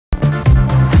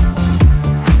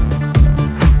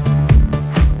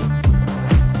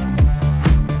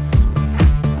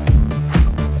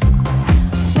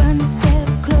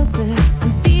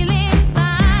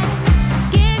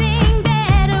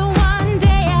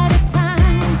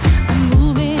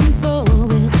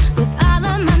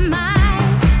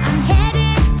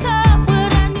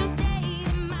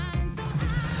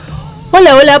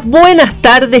Hola, hola, buenas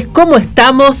tardes, ¿cómo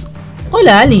estamos?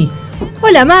 Hola, Ali.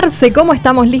 Hola, Marce, ¿cómo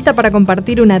estamos? ¿Lista para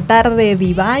compartir una tarde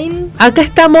divine? Acá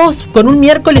estamos con un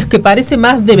miércoles que parece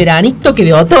más de veranito que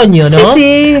de otoño, ¿no?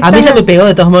 Sí. A mí ya me pegó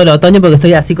de todos modos el otoño porque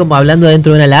estoy así como hablando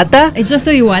dentro de una lata. Yo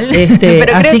estoy igual.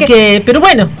 Pero así que, pero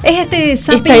bueno. Es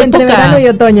zapping entre verano y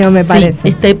otoño, me parece. Sí,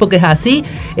 esta época es así.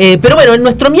 Pero bueno,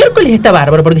 nuestro miércoles está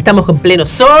bárbaro porque estamos con pleno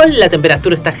sol, la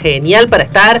temperatura está genial para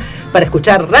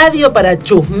escuchar radio, para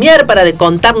chusmear, para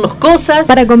contarnos cosas.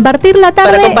 Para compartir la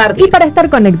tarde y para estar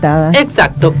conectadas.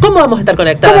 Exacto. ¿Cómo vamos a estar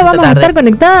conectadas? ¿Cómo vamos a estar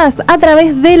conectadas? A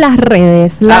través de las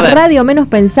redes. La Radio Menos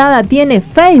Pensada tiene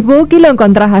Facebook y lo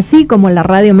encontrás así como la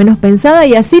Radio Menos Pensada,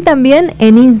 y así también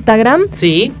en Instagram.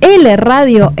 Sí. L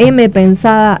Radio M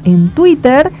Pensada en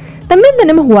Twitter. También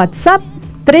tenemos WhatsApp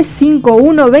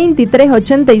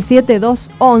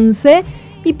 351-2387-211.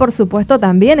 Y por supuesto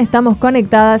también estamos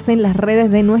conectadas en las redes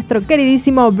de nuestro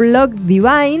queridísimo blog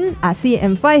Divine, así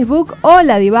en Facebook,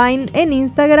 Hola Divine en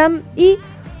Instagram y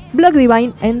Blog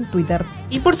Divine en Twitter.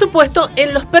 Y por supuesto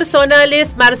en los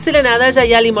personales, Marcela Nadaya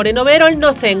y Ali Moreno Verol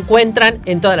nos encuentran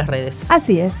en todas las redes.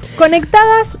 Así es,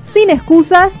 conectadas, sin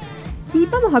excusas, y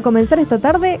vamos a comenzar esta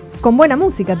tarde con buena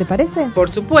música, ¿te parece?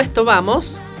 Por supuesto,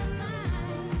 vamos.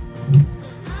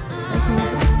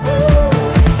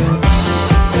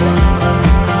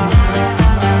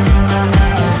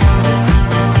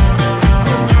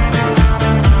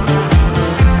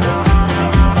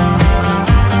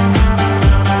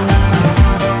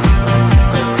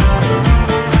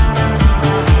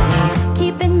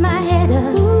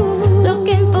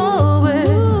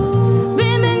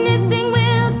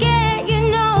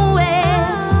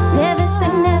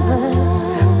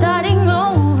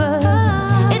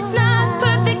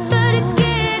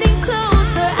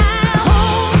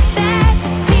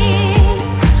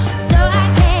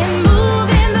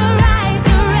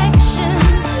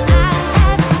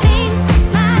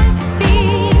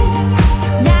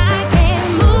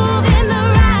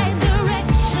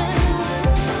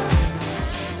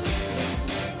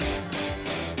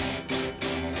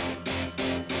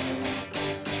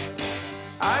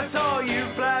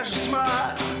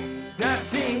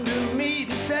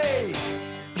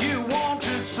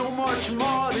 Much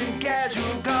more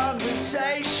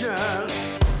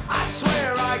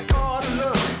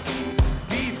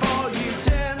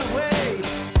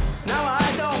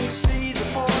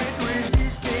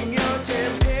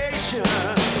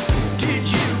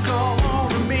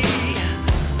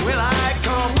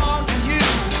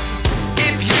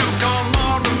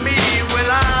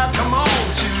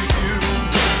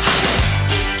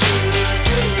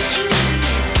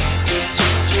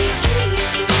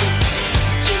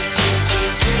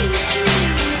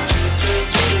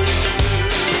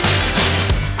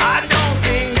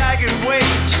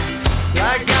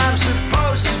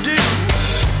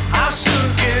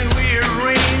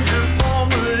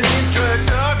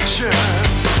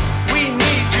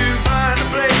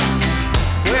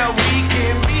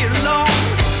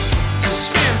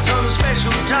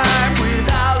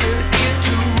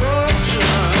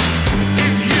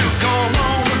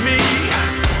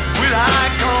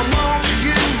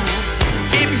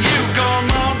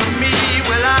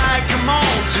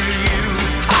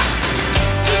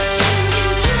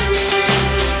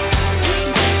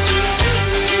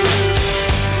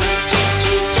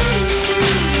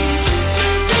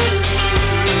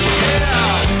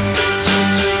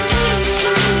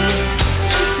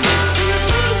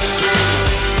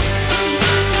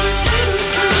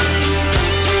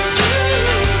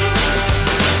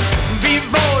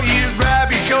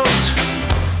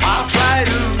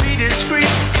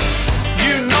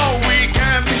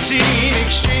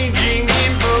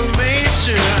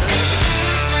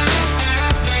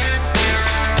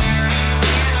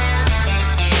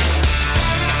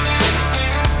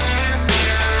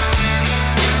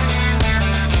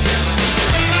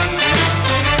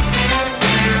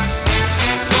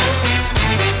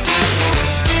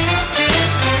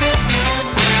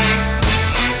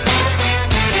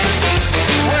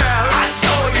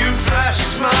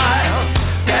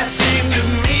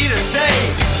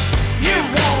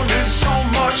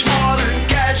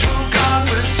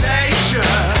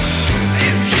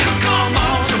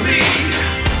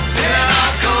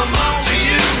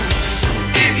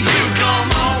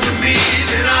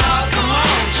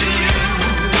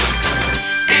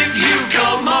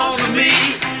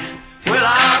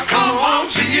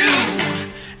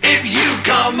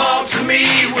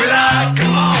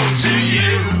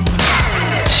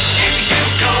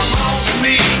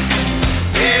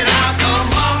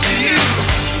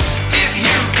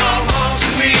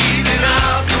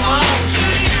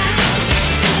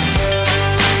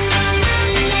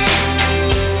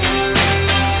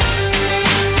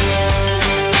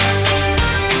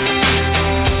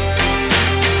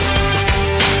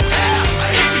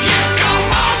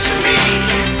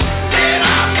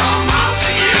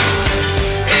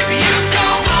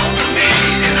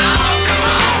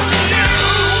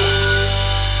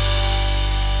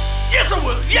Yes, I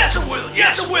will. Yes, I will.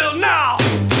 Yes, I will now.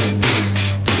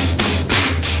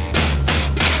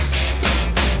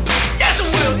 Yes, I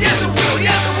will. Yes, I will.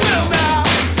 Yes, I will now.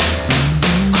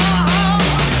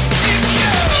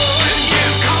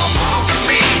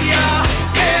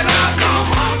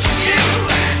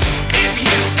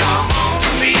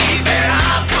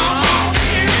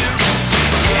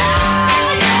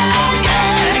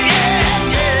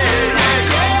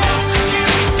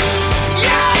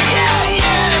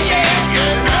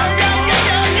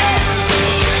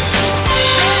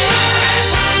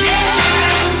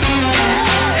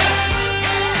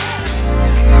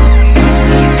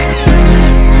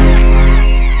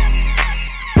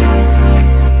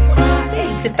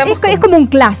 Es como un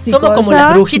clásico. Somos como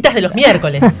las brujitas de los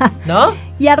miércoles, ¿no?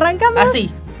 Y arrancamos.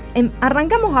 Así.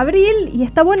 Arrancamos abril y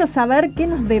está bueno saber qué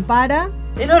nos depara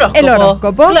el horóscopo. El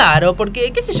horóscopo. Claro,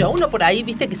 porque, qué sé yo, uno por ahí,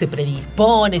 viste, que se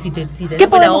predispone, si te ¿qué da buena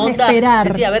podemos onda. esperar?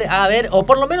 Decir, a ver, o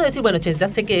por lo menos decir, bueno, che, ya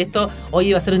sé que esto hoy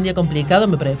iba a ser un día complicado,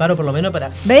 me preparo por lo menos para.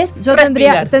 ¿Ves? Yo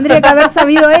respirar. tendría que haber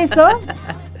sabido eso.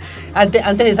 Antes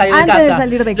de salir de casa.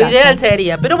 Lo ideal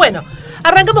sería. Pero bueno,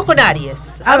 arrancamos con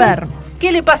Aries. A ver.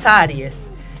 ¿Qué le pasa a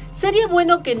Aries? Sería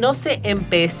bueno que no se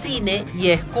empecine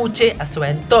y escuche a su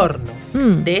entorno.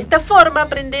 De esta forma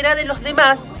aprenderá de los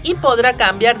demás y podrá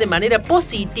cambiar de manera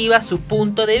positiva su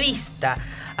punto de vista.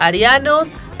 Arianos,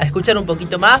 a escuchar un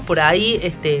poquito más, por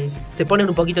ahí se ponen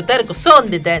un poquito tercos,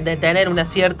 son de tener una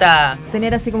cierta...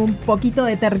 Tener así como un poquito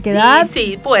de terquedad.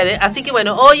 Sí, puede. Así que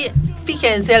bueno, hoy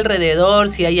fíjense alrededor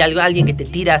si hay alguien que te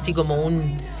tira así como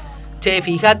un... Che,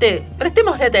 fíjate,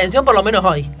 prestémosle atención por lo menos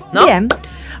hoy, ¿no? Bien.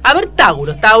 A ver,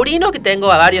 taurinos, que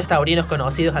tengo a varios taurinos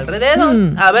conocidos alrededor.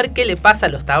 A ver qué le pasa a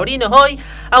los taurinos hoy.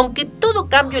 Aunque todo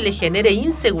cambio le genere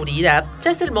inseguridad,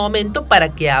 ya es el momento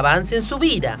para que avance en su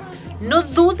vida. No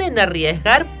duden en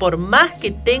arriesgar por más que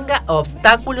tenga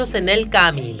obstáculos en el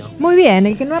camino. Muy bien,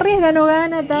 el que no arriesga no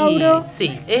gana, Tauro. Y,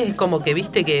 sí, es como que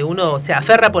viste que uno se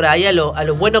aferra por ahí a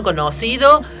lo bueno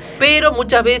conocido, pero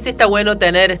muchas veces está bueno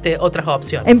tener otras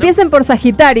opciones. Empiecen, ¿no?, por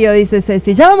Sagitario, dice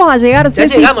Ceci. Ya vamos a llegar, ya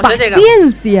Ceci. Llegamos.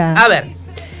 Paciencia. A ver.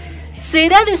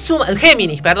 Será de suma...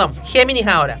 Géminis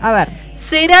ahora. A ver.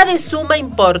 Será de suma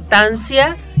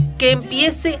importancia que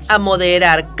empiece a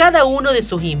moderar cada uno de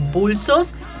sus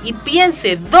impulsos y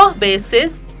piense 2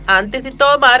 veces antes de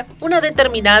tomar una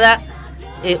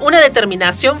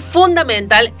determinación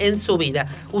fundamental en su vida.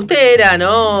 Usted era,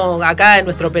 ¿no? Acá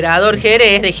nuestro operador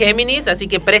Jere es de Géminis, así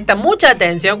que presta mucha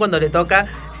atención cuando le toca.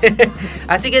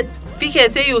 Así que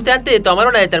fíjese, y usted antes de tomar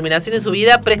una determinación en su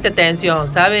vida, preste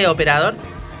atención, ¿sabe, operador?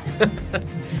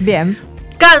 Bien.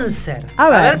 Cáncer. A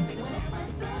ver.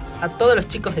 A todos los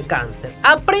chicos de Cáncer.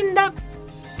 Aprenda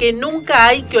que nunca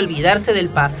hay que olvidarse del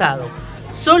pasado.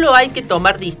 Solo hay que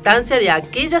tomar distancia de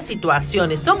aquellas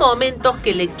situaciones o momentos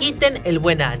que le quiten el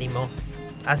buen ánimo.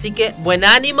 Así que, buen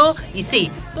ánimo. Y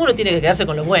sí, uno tiene que quedarse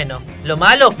con lo bueno. Lo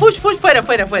malo, fuera.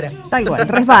 Tal cual,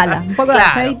 resbala. Un poco de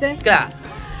aceite. Claro.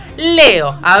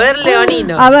 Leo. A ver,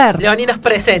 leoninos. A ver. Leoninos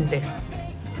presentes.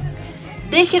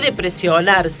 Deje de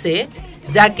presionarse,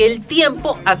 ya que el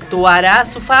tiempo actuará a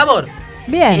su favor.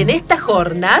 Bien. En esta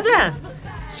jornada,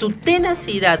 su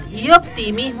tenacidad y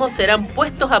optimismo serán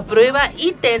puestos a prueba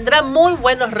y tendrá muy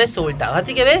buenos resultados.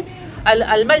 Así que ves,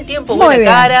 al mal tiempo buena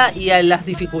cara, y a las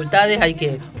dificultades hay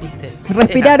que, viste,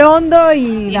 respirar hondo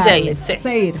y seguir.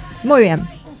 Seguir. Muy bien.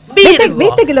 Virgo.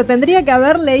 ¿Viste que lo tendría que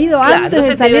haber leído antes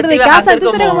de salir de casa?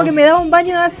 Entonces era como que me daba un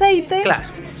baño de aceite. Claro.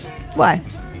 Bueno.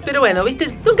 Pero bueno, viste,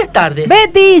 nunca es tarde.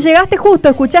 Betty, llegaste justo,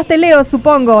 escuchaste Leo,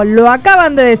 supongo. Lo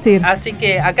acaban de decir. Así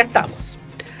que acá estamos.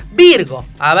 Virgo,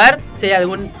 a ver si hay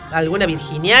alguna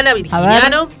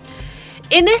virginiano.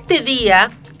 En este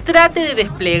día, trate de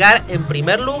desplegar en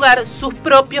primer lugar sus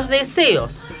propios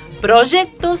deseos,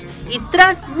 proyectos y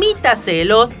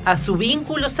transmítaselos a su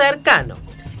vínculo cercano.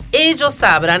 Ellos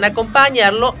sabrán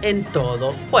acompañarlo en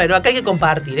todo. Bueno, acá hay que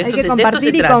compartir. Hay que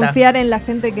compartir y confiar en la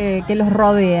gente que los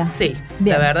rodea. Sí,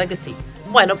 bien. La verdad que sí.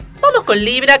 Bueno, vamos con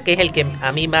Libra, que es el que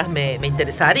a mí más me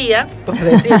interesaría,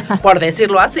 por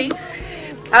decirlo así.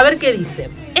 A ver qué dice.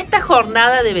 Esta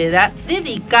jornada deberá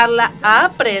dedicarla a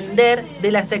aprender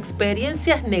de las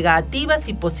experiencias negativas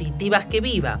y positivas que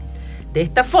viva. De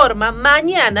esta forma,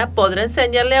 mañana podrá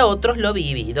enseñarle a otros lo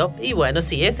vivido. Y bueno,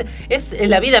 sí, es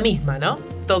la vida misma, ¿no?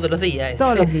 Todos los días.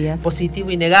 Todos los días.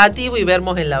 Positivo y negativo, y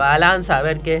vemos en la balanza a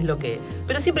ver qué es lo que...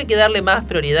 Pero siempre hay que darle más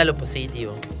prioridad a lo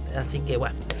positivo. Así que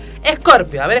bueno.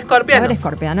 Escorpio, a ver,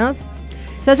 escorpianos.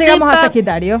 Ya llegamos a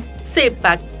Sagitario.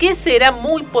 Sepa que será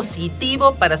muy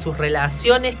positivo para sus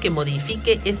relaciones que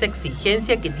modifique esa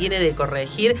exigencia que tiene de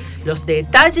corregir los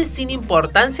detalles sin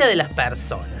importancia de las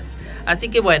personas. Así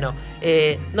que bueno,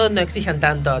 no exijan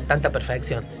tanta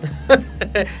perfección.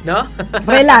 ¿No?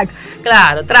 Relax.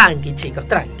 Claro, tranqui, chicos,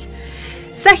 tranqui.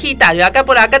 Sagitario,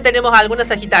 por acá tenemos algunas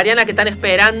sagitarianas que están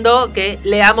esperando que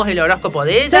leamos el horóscopo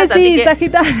de ellas. Sí, así que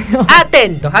Sagitario.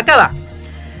 atentos, acá va.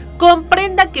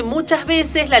 Comprenda que muchas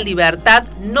veces la libertad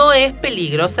no es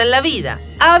peligrosa en la vida.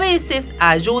 A veces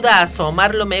ayuda a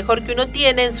asomar lo mejor que uno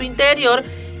tiene en su interior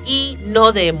y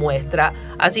no demuestra.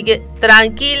 Así que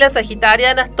tranquilas,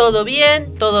 sagitarianas, todo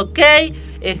bien, todo ok.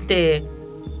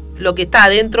 Lo que está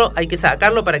adentro hay que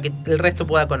sacarlo para que el resto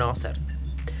pueda conocerse.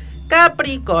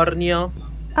 Capricornio.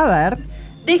 A ver.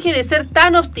 Deje de ser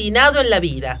tan obstinado en la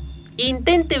vida.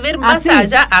 Intente ver más Así.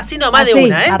 allá, así nomás Así, de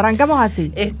una, arrancamos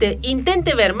así.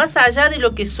 Intente ver más allá de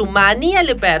lo que su manía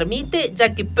le permite,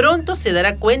 ya que pronto se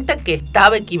dará cuenta que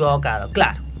estaba equivocado.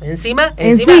 Claro, encima.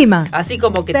 Así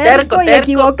como que terco, y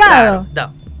equivocado. Claro,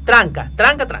 no, tranca.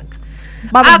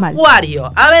 Vamos mal.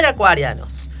 Acuario, a ver,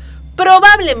 acuarianos.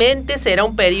 Probablemente será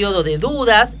un periodo de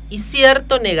dudas y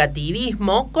cierto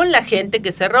negativismo con la gente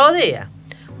que se rodea.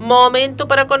 Momento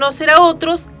para conocer a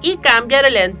otros y cambiar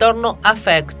el entorno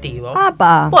afectivo.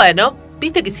 ¡Apa! Bueno,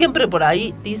 viste que siempre por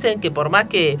ahí dicen que por más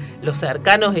que los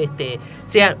cercanos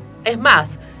sean... Es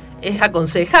más, es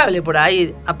aconsejable por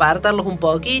ahí apartarlos un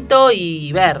poquito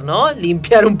y ver, ¿no?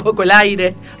 Limpiar un poco el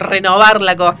aire, renovar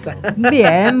la cosa.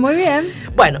 Bien, muy bien.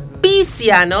 Bueno,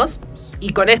 piscianos,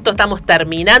 y con esto estamos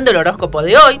terminando el horóscopo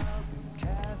de hoy.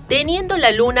 Teniendo la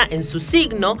luna en su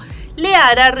signo, le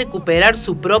hará recuperar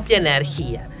su propia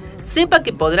energía. Sepa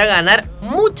que podrá ganar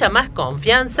mucha más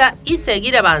confianza y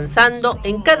seguir avanzando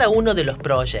en cada uno de los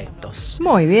proyectos.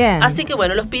 Muy bien. Así que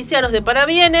bueno, los piscianos de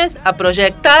parabienes, a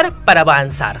proyectar para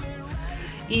avanzar.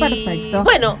 Y perfecto.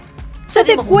 Bueno, ya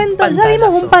te cuento, ya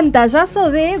dimos un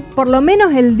pantallazo de por lo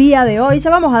menos el día de hoy.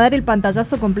 Ya vamos a dar el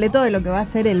pantallazo completo de lo que va a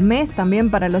ser el mes también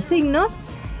para los signos.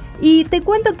 Y te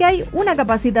cuento que hay una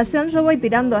capacitación, yo voy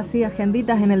tirando así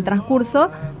agenditas en el transcurso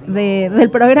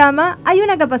del programa. Hay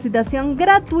una capacitación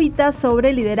gratuita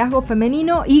sobre liderazgo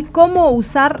femenino y cómo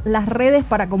usar las redes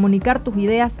para comunicar tus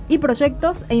ideas y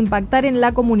proyectos e impactar en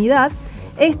la comunidad.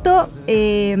 Esto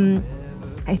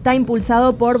está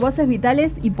impulsado por Voces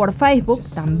Vitales y por Facebook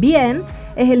también.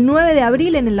 Es el 9 de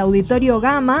abril en el Auditorio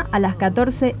Gama a las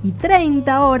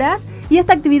 14:30 horas. Y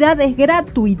esta actividad es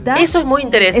gratuita. Eso es muy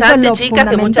interesante, es chicas,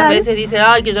 que muchas veces dicen,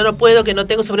 ay, que yo no puedo, que no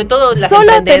tengo, sobre todo las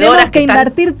solo emprendedoras tenemos que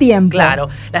invertir tiempo. Claro,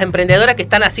 las emprendedoras que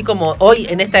están así como hoy,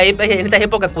 en esta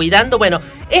época, cuidando, bueno,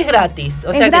 es gratis.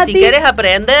 O sea que si querés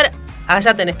aprender,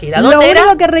 allá tenés que ir. ¿A dónde era? Lo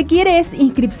único que requiere es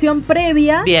inscripción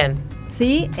previa. Bien.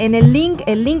 ¿Sí? En el link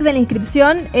de la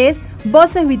inscripción es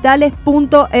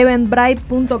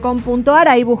vocesvitales.eventbrite.com.ar.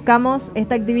 Ahí buscamos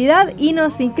esta actividad y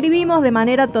nos inscribimos de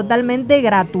manera totalmente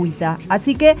gratuita.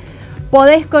 Así que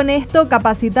podés con esto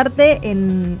capacitarte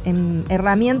en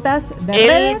herramientas de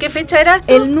redes. ¿Qué fecha era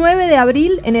esto? El 9 de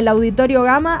abril en el Auditorio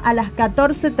Gama a las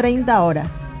 14:30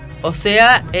 horas. O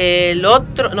sea, el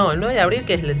 9 de abril,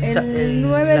 que es el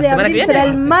 9 de abril será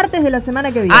el martes de la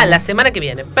semana que viene. Ah, la semana que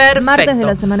viene, perfecto. Martes de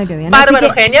la semana que viene. Bárbaro,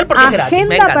 genial, porque es gratis.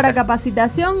 Agenda para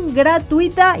capacitación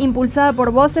gratuita impulsada por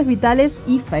Voces Vitales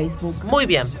y Facebook. Muy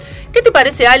bien. ¿Qué te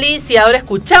parece, Ali, si ahora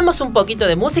escuchamos un poquito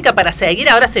de música para seguir?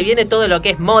 Ahora se viene todo lo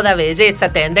que es moda,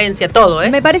 belleza, tendencia, todo,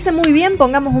 ¿eh? Me parece muy bien,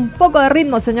 pongamos un poco de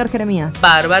ritmo, señor Jeremías.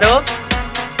 Bárbaro.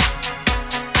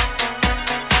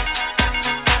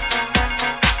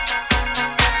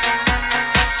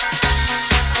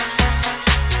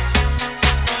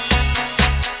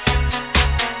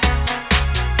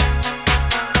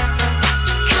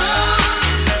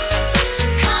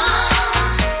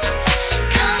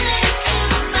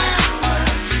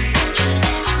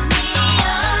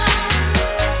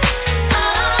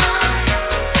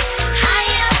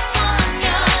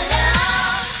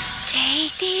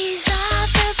 Take these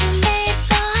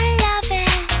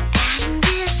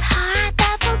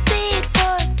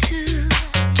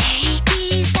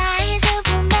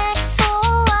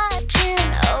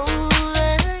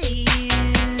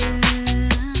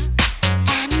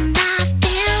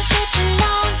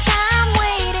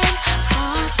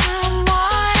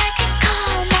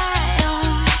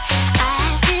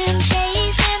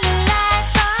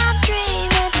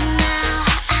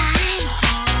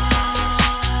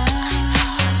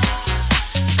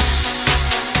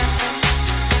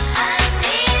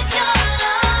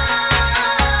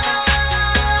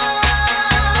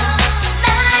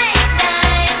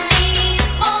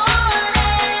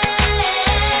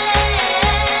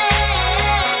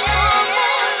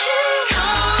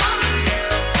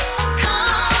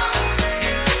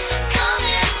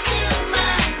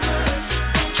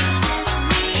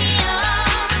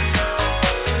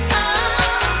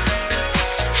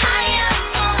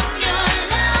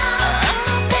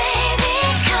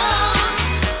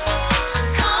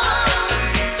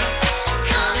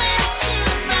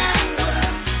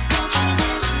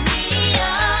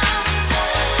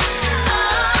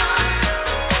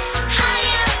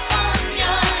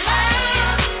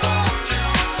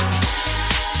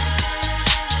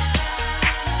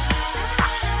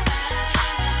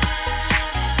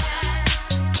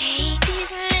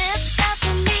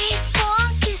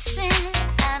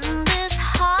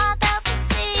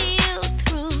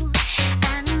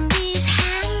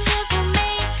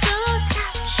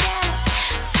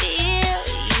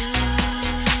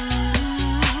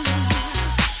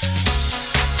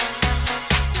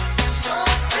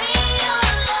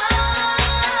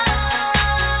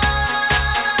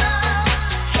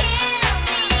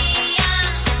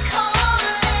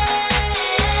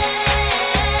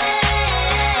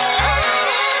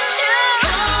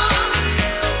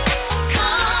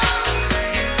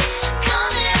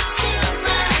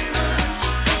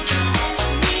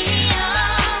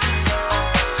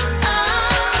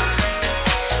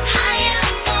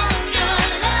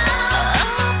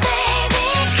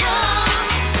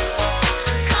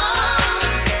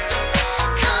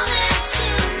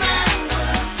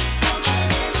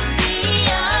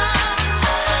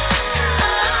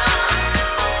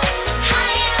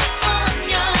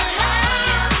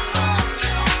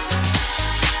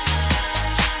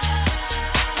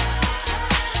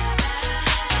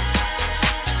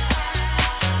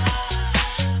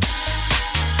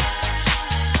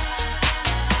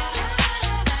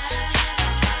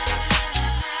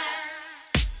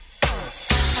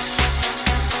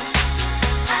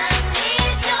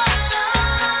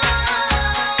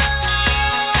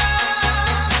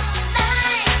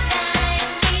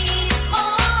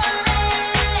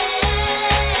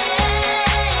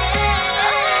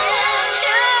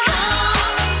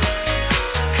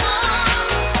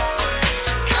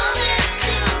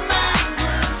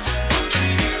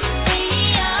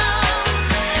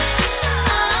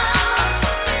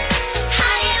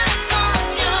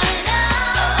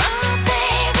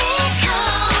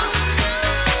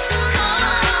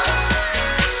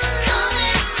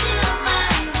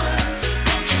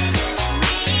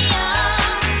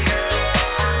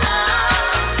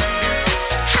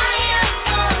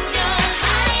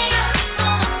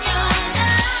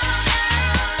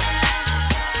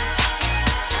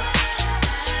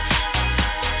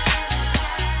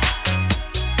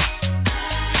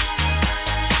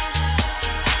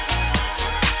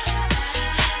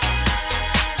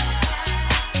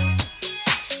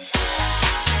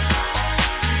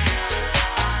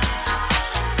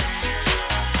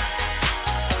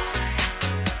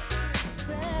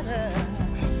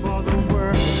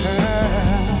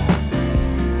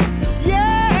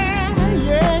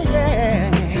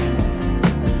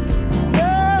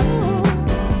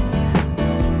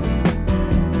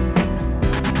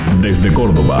Desde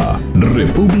Córdoba,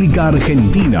 República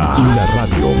Argentina. La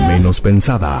radio menos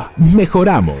pensada.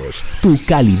 Mejoramos tu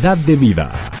calidad de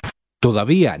vida.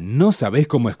 ¿Todavía no sabés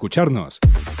cómo escucharnos?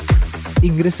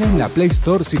 Ingresá en la Play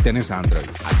Store si tenés Android.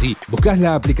 Allí buscás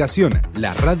la aplicación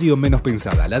La Radio Menos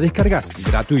Pensada, la descargas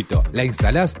gratuito, la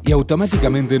instalás y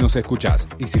automáticamente nos escuchás.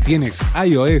 Y si tienes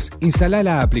iOS, instalá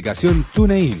la aplicación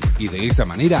TuneIn y de esa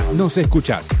manera nos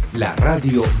escuchás. La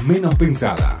Radio Menos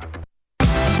Pensada.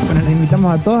 Bueno, les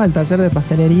invitamos a todos al taller de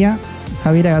pastelería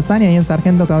Javier Agassani, ahí en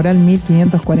Sargento Cabral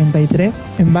 1543,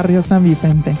 en barrio San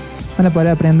Vicente. Van a poder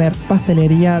aprender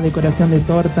pastelería, decoración de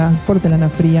torta, porcelana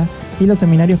fría y los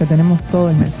seminarios que tenemos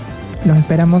todo el mes. Los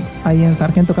esperamos ahí en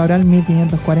Sargento Cabral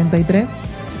 1543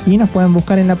 y nos pueden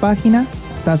buscar en la página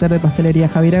Taller de Pastelería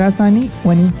Javier Agassani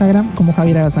o en Instagram como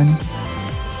Javier Agassani.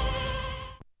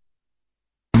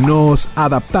 Nos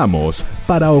adaptamos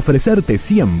para ofrecerte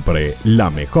siempre la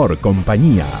mejor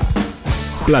compañía.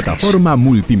 Plataforma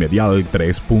Multimedial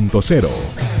 3.0.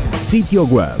 Sitio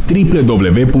web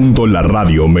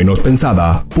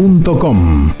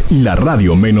www.laradiomeноspensada.com.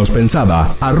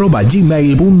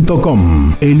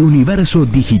 laradiomeноspensada@gmail.com. El universo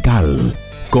digital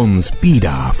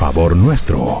conspira a favor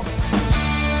nuestro.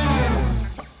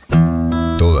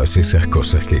 Todas esas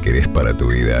cosas que querés para tu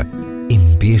vida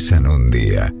empiezan un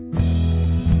día.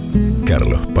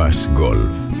 Carlos Paz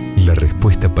Golf, la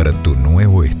respuesta para tu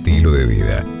nuevo estilo de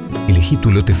vida. Elegí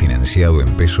tu lote financiado en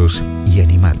pesos y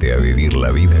animate a vivir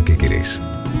la vida que querés.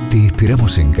 Te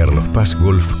esperamos en Carlos Paz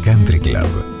Golf Country Club.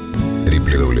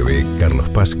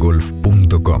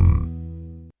 www.carlospazgolf.com.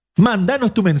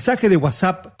 Mándanos tu mensaje de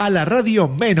WhatsApp a la radio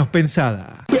menos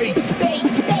pensada.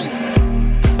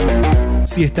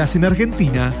 Si estás en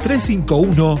Argentina,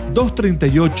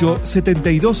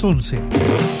 351-238-7211.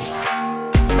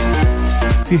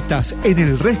 Si estás en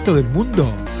el resto del mundo,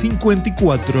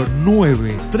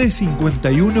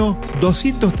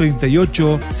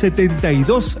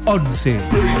 549-351-238-7211.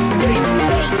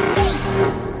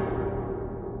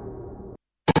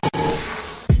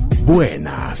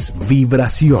 Buenas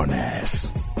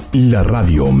vibraciones. La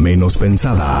radio menos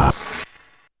pensada.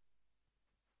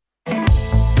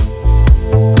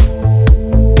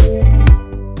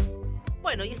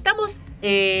 Bueno, y estamos...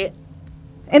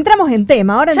 entramos en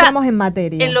tema, ahora ya entramos en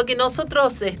materia. En lo que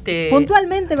nosotros...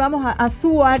 puntualmente vamos a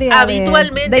su área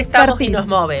habitualmente de estamos y expertise. nos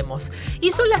movemos.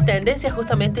 Y son las tendencias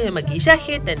justamente de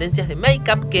maquillaje, tendencias de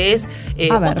make-up, que es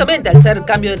justamente al ser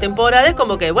cambio de temporada, es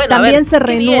como que, bueno, también a ver, se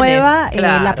renueva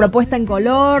Claro. la propuesta en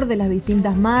color de las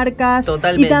distintas marcas.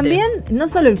 Totalmente. Y también, no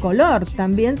solo el color,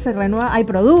 también se renueva, hay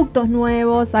productos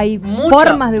nuevos, hay Mucho,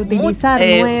 formas de utilizar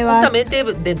nuevas. Justamente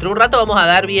dentro de un rato vamos a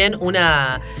dar bien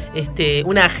una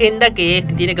agenda que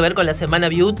tiene que ver con la semana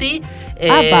beauty,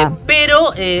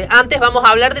 pero antes vamos a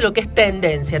hablar de lo que es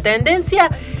tendencia,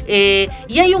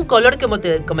 y hay un color que, como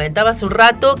te comentaba hace un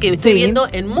rato, que estoy viendo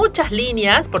en muchas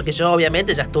líneas, porque yo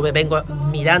obviamente ya vengo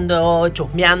mirando,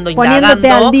 chusmeando, poniéndote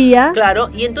indagando, al día. claro,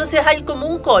 y entonces hay como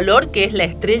un color que es la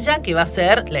estrella, que va a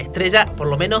ser la estrella por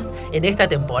lo menos en esta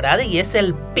temporada, y es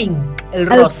el pink, el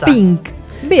rosa. El pink,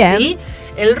 bien. ¿Sí?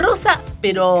 El rosa,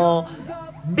 pero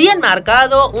bien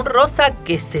marcado, un rosa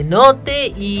que se note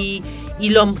y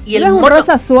el no es un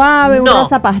rosa suave, un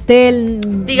rosa pastel.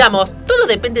 Digamos, todo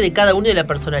depende de cada uno y de la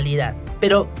personalidad.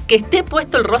 Pero que esté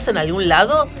puesto el rosa en algún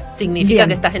lado significa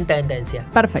que estás en tendencia.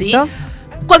 Perfecto. ¿Sí?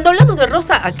 Cuando hablamos de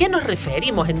rosa, ¿a qué nos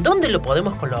referimos? ¿En dónde lo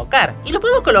podemos colocar? Y lo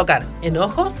podemos colocar en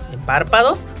ojos, en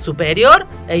párpados, superior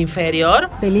e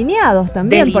inferior. Delineados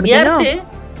también, ¿por qué no?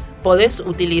 Podés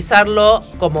utilizarlo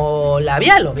como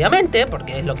labial, obviamente,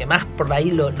 porque es lo que más por ahí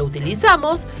lo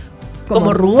utilizamos.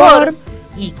 Como rubor.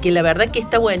 Y que la verdad que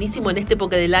está buenísimo en esta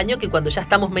época del año, que cuando ya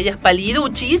estamos medias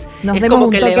paliduchis, es como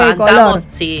que levantamos,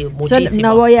 sí, muchísimo. Yo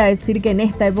no voy a decir que en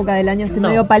esta época del año estoy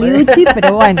medio paliduchi,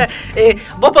 pero bueno.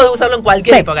 Vos podés usarlo en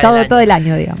cualquier época del año. Todo el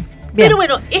año, digamos. Bien. Pero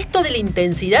bueno, esto de la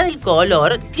intensidad del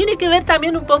color tiene que ver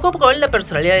también un poco con la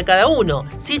personalidad de cada uno.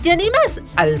 Si te animas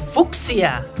al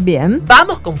fucsia, bien,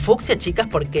 vamos con fucsia, chicas,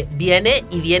 porque viene,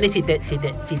 si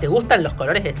te gustan los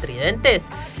colores estridentes,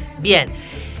 bien.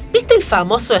 ¿Viste el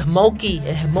famoso smokey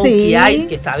eyes,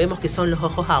 que sabemos que son los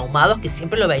ojos ahumados, que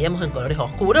siempre lo veíamos en colores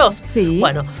oscuros? Sí.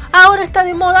 Bueno, ahora está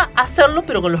de moda hacerlo,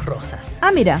 pero con los rosas.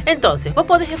 Ah, mira. Entonces, vos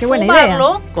podés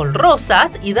esfumarlo con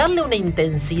rosas y darle una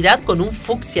intensidad con un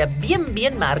fucsia bien,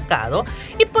 bien marcado.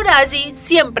 Y por allí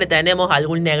siempre tenemos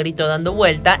algún negrito dando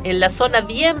vuelta. En la zona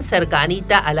bien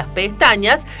cercanita a las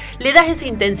pestañas, le das esa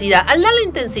intensidad. Al dar la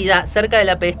intensidad cerca de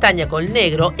la pestaña con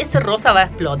negro, ese rosa va a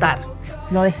explotar.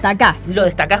 Lo destacás. Lo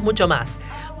destacás mucho más.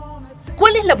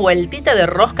 ¿Cuál es la vueltita de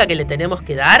rosca que le tenemos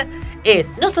que dar?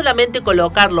 es no solamente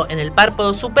colocarlo en el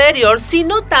párpado superior,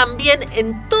 sino también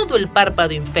en todo el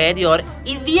párpado inferior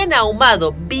y bien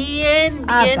ahumado, bien,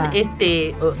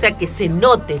 o sea, que se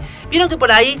note. Vieron que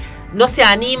por ahí no se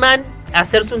animan a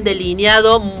hacerse un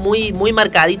delineado muy, muy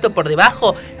marcadito por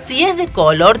debajo. Si es de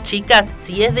color, chicas,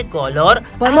 si es de color,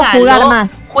 podemos jugar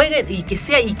más. Jueguen y que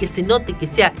se note que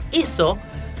sea eso.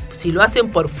 Si lo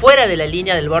hacen por fuera de la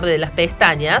línea del borde de las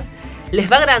pestañas, les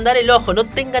va a agrandar el ojo, no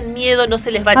tengan miedo, no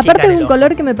se les va a achicar el ojo. Aparte es un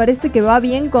color que me parece que va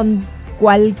bien con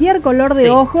cualquier color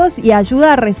de ojos y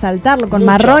ayuda a resaltarlo. Con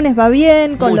marrones va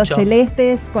bien, con los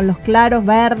celestes, con los claros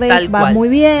verdes va muy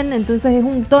bien. Entonces es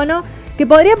un tono que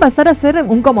podría pasar a ser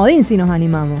un comodín si nos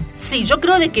animamos. Sí, yo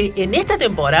creo de que en esta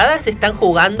temporada se están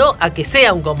jugando a que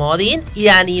sea un comodín y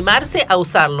a animarse a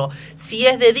usarlo. Si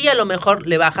es de día, a lo mejor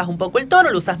le bajas un poco el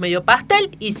tono, lo usas medio pastel,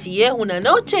 y si es una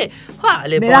noche,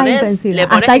 le pones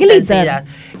intensidad.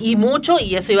 Y mucho,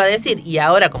 y eso iba a decir, y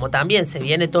ahora como también se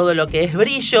viene todo lo que es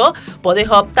brillo, podés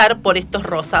optar por estos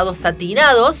rosados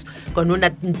satinados con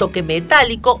un toque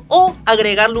metálico o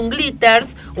agregarle un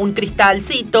glitters, un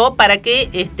cristalcito para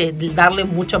que darle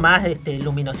mucho más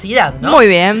luminosidad, ¿no? Muy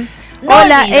bien. No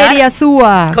Hola, olvidar, Eria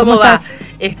Súa. ¿Cómo va?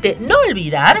 No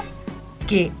olvidar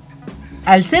que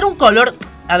al ser un color,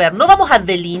 a ver, no vamos a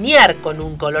delinear con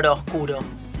un color oscuro,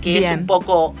 que es un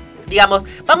poco, digamos,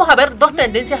 vamos a ver dos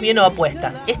tendencias bien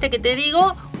opuestas. Este que te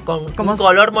digo, con un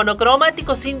color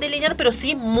monocromático, sin delinear, pero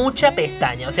sí mucha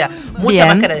pestaña. O sea, mucha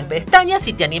máscara de pestañas,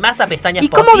 si te animás a pestañas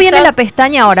postizas. ¿Y cómo viene la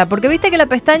pestaña ahora? Porque viste que la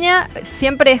pestaña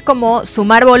siempre es como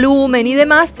sumar volumen y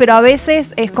demás, pero a veces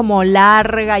es como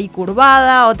larga y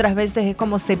curvada, otras veces es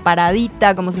como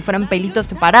separadita, como si fueran pelitos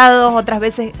separados, otras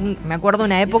veces, me acuerdo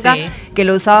una época que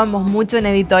lo usábamos mucho en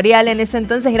editorial, en ese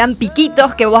entonces eran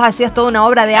piquitos, que vos hacías toda una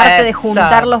obra de arte de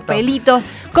juntar los pelitos.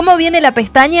 ¿Cómo viene la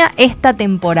pestaña esta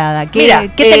temporada?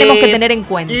 ¿Qué tenemos que tener en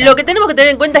cuenta? Lo que tenemos que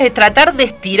tener en cuenta es tratar de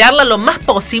estirarla lo más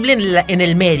posible en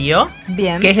el medio.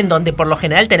 Bien. Que es en donde por lo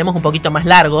general tenemos un poquito más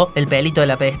largo el pelito de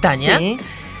la pestaña. Sí.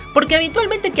 Porque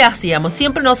habitualmente, ¿qué hacíamos?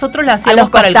 Siempre nosotros la hacíamos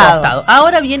para el costado.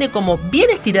 Ahora viene como bien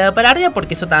estirada para arriba,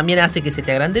 porque eso también hace que se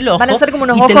te agrande el ojo. Van a ser como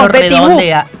unos ojos y te los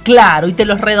redondea. Claro, y te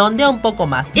los redondea un poco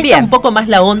más. Esa es un poco más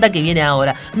la onda que viene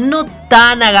ahora. No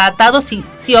tan agatado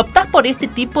si optás por este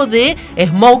tipo de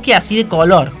smokey así de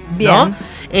color. Bien. ¿No?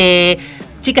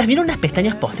 Chicas, vieron unas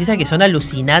pestañas postizas que son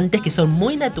alucinantes, que son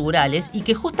muy naturales y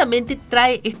que justamente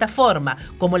trae esta forma,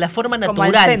 como la forma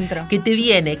natural que te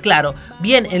viene, claro,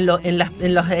 bien en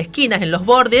las esquinas, en los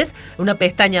bordes, una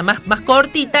pestaña más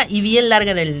cortita y bien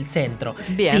larga en el centro.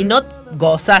 Bien. Si no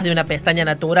gozas de una pestaña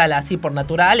natural así por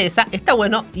naturaleza, está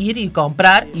bueno ir y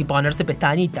comprar y ponerse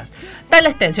pestañitas. Está la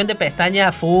extensión de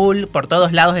pestaña full, por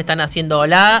todos lados están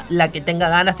haciéndola, la que tenga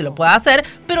ganas se lo puede hacer,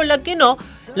 pero la que no,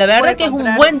 la verdad que es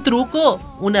un buen truco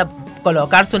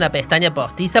colocarse una pestaña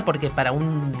postiza, porque para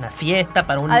una fiesta,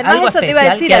 para además algo eso especial, te iba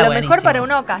a decir, a lo mejor buenísimo. para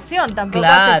una ocasión, tampoco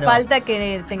hace falta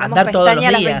que tengamos pestaña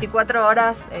a las 24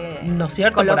 horas ¿no es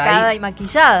cierto? colocada y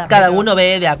maquillada. Cada uno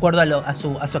ve de acuerdo a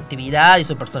su actividad y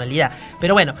su personalidad.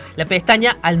 Pero bueno, la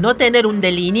pestaña, al no tener un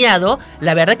delineado,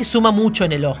 la verdad que suma mucho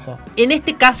en el ojo. En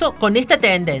este caso, con esta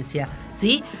tendencia,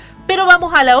 ¿sí? Pero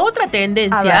vamos a la otra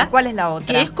tendencia. A ver, ¿cuál es la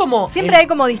otra? Que es como siempre hay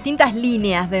como distintas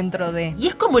líneas dentro de. Y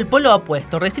es como el polo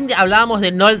opuesto. Recién hablábamos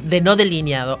de no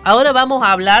delineado. Ahora vamos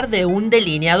a hablar de un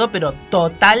delineado, pero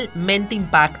totalmente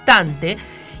impactante.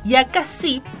 Y acá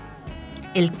sí,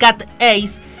 el Cat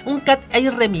Ace, un Cat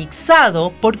Ace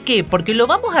remixado. ¿Por qué? Porque lo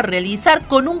vamos a realizar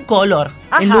con un color.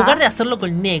 Ajá. En lugar de hacerlo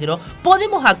con negro,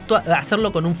 podemos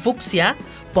hacerlo con un fucsia.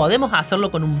 Podemos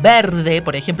hacerlo con un verde,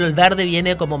 por ejemplo, el verde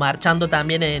viene como marchando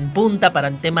también en punta para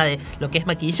el tema de lo que es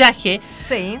maquillaje.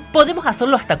 Sí. Podemos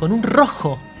hacerlo hasta con un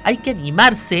rojo. Hay que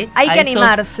animarse.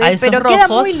 Pero rojos, queda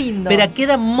muy lindo. Pero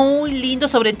queda muy lindo,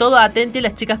 sobre todo atente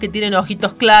las chicas que tienen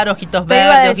ojitos claros, ojitos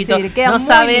verdes, ojitos. Queda no muy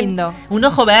saben, lindo. Un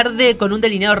ojo verde con un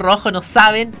delineado rojo, no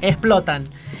saben, explotan.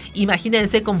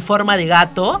 Imagínense con forma de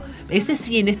gato. Ese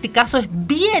sí, en este caso es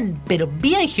bien, pero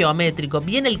bien geométrico.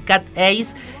 Bien el Cat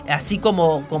Ace, así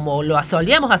como lo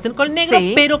solíamos hacer con negro,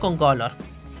 pero con color.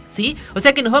 ¿Sí? O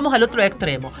sea que nos vamos al otro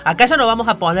extremo. Acá ya no vamos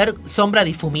a poner sombra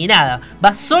difuminada.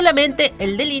 Va solamente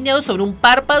el delineado sobre un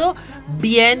párpado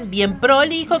bien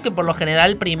prolijo, que por lo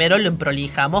general primero lo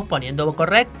emprolijamos poniendo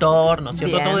corrector, ¿no es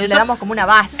cierto? Todo eso. Le damos como una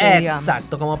base, digamos.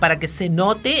 Exacto, como para que se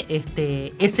note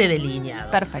ese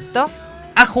delineado. Perfecto.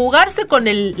 A jugarse con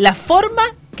la forma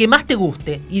que más te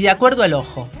guste y de acuerdo al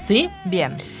ojo, ¿sí?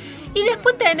 Bien. Y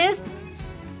después tenés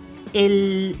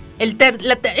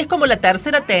es como la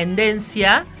tercera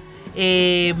tendencia,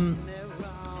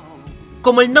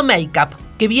 como el no make-up,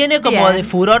 que viene como Bien. de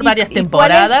furor varias ¿Y cuál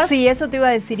temporadas. sí, eso te iba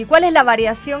a decir. ¿Y cuál es la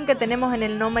variación que tenemos en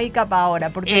el no make-up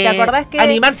ahora? Porque te acordás que...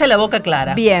 Animarse a la boca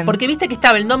clara. Bien. Porque viste que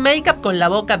estaba el no make-up con la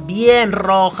boca bien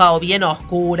roja o bien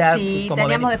oscura. Sí, como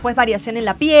teníamos después variación en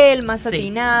la piel, más Sí.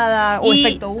 satinada, o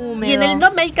efecto húmedo. Y en el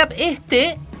no make-up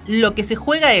lo que se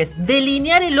juega es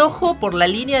delinear el ojo por la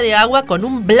línea de agua con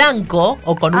un blanco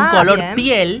o con un color bien.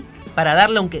 piel para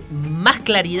darle más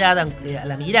claridad a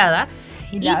la mirada.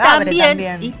 Y la abre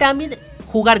también. Y también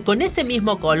jugar con ese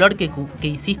mismo color que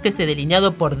hiciste ese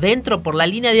delineado por dentro, por la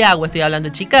línea de agua, estoy hablando,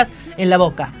 chicas, en la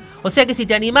boca. O sea que si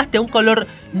te animaste a un color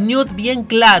nude bien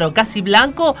claro, casi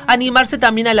blanco, animarse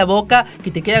también a la boca,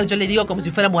 que te queda, yo le digo, como si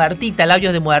fuera muertita,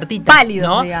 labios de muertita. Pálidos,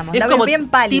 ¿no? digamos, Es labios como bien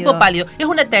pálidos. tipo pálido. Es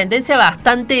una tendencia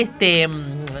bastante,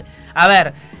 a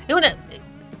ver, es una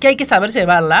que hay que saber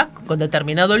llevarla con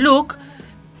determinado look.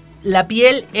 La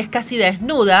piel es casi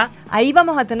desnuda. Ahí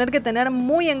vamos a tener que tener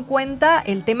muy en cuenta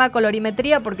el tema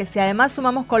colorimetría, porque si además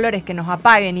sumamos colores que nos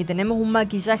apaguen y tenemos un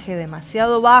maquillaje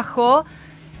demasiado bajo,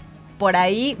 por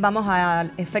ahí vamos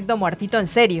al efecto muertito en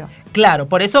serio. Claro,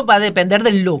 por eso va a depender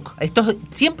del look.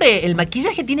 Siempre el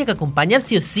maquillaje tiene que acompañar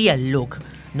sí o sí al look.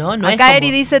 No Acá es como... Eri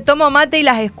dice, tomo mate y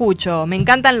las escucho. Me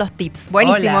encantan los tips.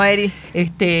 Buenísimo, Hola. Eri.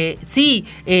 Sí,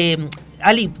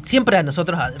 Ali, siempre a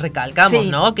nosotros recalcamos, Sí.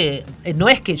 ¿no? Que no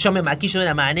es que yo me maquillo de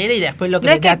una manera y después lo que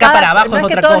No me es de que acá para abajo es que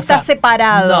otra todo cosa. está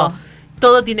separado. No,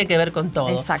 todo tiene que ver con todo.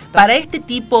 Exacto. Para este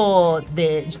tipo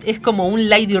es como un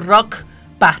lady rock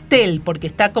pastel, porque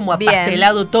está como Bien.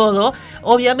 apastelado todo.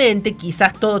 Obviamente,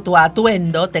 quizás todo tu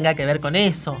atuendo tenga que ver con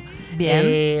eso.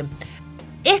 Bien.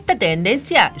 Esta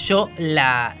tendencia,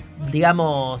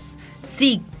 digamos,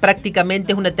 sí,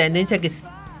 prácticamente es una tendencia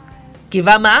que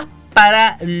va más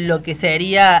para lo que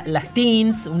sería las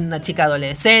teens, una chica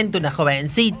adolescente, una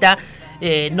jovencita.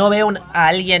 No veo a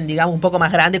alguien, digamos, un poco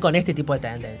más grande con este tipo de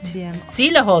tendencia. Bien. Sí,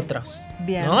 los otros.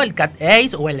 Bien. ¿No? El cat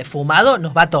ace o el esfumado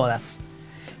nos va a todas.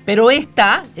 Pero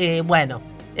esta, bueno,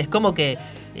 es como que,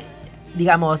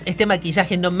 digamos, este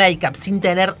maquillaje no make-up, sin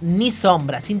tener ni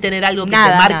sombra, sin tener algo que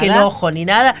Nada, te marque nada. el ojo ni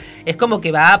nada, es como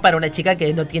que va para una chica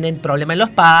que no tiene problema en los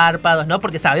párpados, ¿no?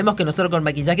 Porque sabemos que nosotros con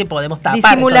maquillaje podemos tapar.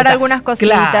 Disimular entonces, algunas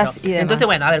cositas y demás. Entonces,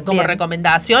 bueno, a ver, como Bien.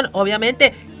 recomendación,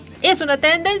 obviamente, es una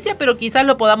tendencia, pero quizás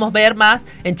lo podamos ver más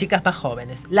en chicas más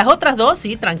jóvenes. Las otras dos,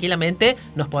 sí, tranquilamente,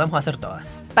 nos podemos hacer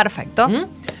todas. Perfecto. ¿Mm?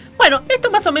 Bueno, esto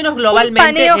más o menos Un globalmente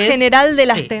paneo es... general de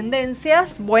las sí.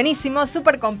 tendencias, buenísimo,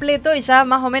 súper completo y ya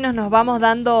más o menos nos vamos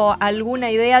dando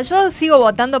alguna idea. Yo sigo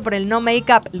votando por el no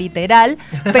make-up literal,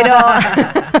 pero,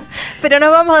 pero nos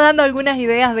vamos dando algunas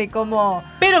ideas de cómo...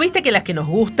 Pero viste que las que nos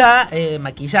gusta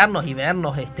maquillarnos y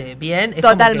vernos bien, es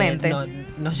Totalmente. como que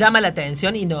nos llama la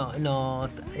atención y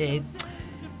nos...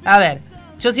 a ver,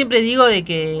 yo siempre digo de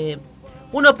que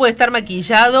uno puede estar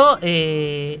maquillado,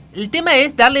 el tema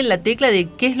es darle en la tecla de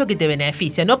qué es lo que te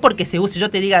beneficia, no porque se use, yo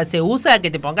te diga se usa, que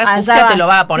te pongas Allá fucsia, vas, te lo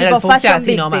va a poner tipo al fucsia fashion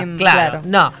así nomás. victim, Claro,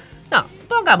 claro. no,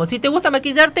 pongamos, si te gusta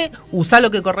maquillarte, usa lo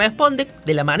que corresponde,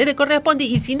 de la manera que corresponde,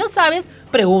 y si no sabes,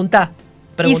 pregunta.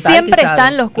 Y Preguntar siempre que sabe.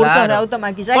 están los cursos Claro. de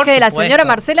automaquillaje Por de la supuesto. señora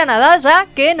Marcela Nadalla,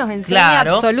 que nos enseña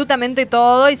Claro. absolutamente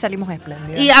todo y salimos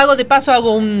espléndidos. Y de paso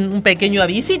hago un pequeño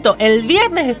avisito. El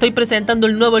viernes estoy presentando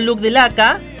el nuevo look de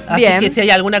Laca. Así Bien. que si hay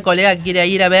alguna colega que quiere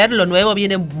ir a ver, lo nuevo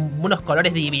vienen unos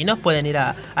colores divinos. Pueden ir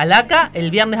a Laca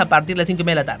el viernes a partir de las 5:30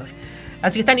 de la tarde.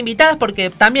 Así que están invitadas porque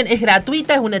también es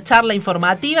gratuita, es una charla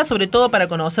informativa, sobre todo para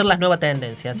conocer las nuevas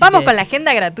tendencias. Así Vamos que- con la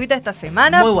agenda gratuita esta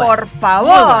semana, Muy bueno. por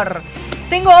favor.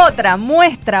 Tengo otra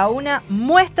muestra, una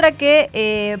muestra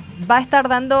que va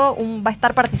a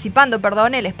estar participando,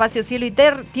 el Espacio Cielo y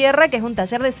Tierra, que es un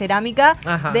taller de cerámica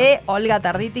Ajá. de Olga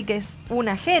Tarditi, que es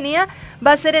una genia.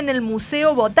 Va a ser en el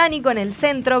Museo Botánico, en el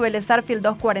centro, Vélez Sarsfield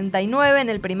 249, en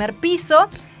el primer piso.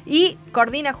 Y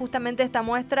coordina justamente esta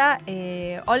muestra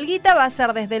Olguita. Va a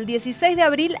ser desde el 16 de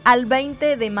abril al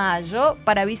 20 de mayo.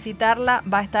 Para visitarla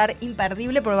va a estar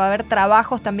imperdible porque va a haber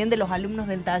trabajos también de los alumnos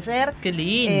del taller. Qué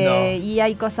lindo. Y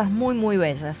hay cosas muy, muy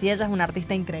bellas. Y ella es una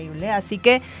artista increíble. Así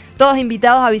que todos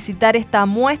invitados a visitar esta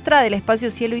muestra del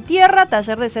Espacio Cielo y Tierra,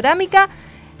 taller de cerámica,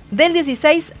 del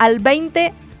 16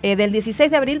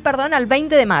 de abril, al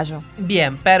 20 de mayo.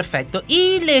 Bien, perfecto.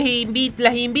 Y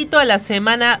las invito a la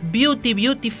semana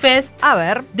Beauty Fest A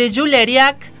ver. de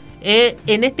Juleriac.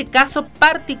 En este caso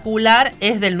particular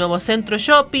es del nuevo centro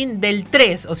shopping del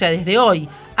 3, o sea, desde hoy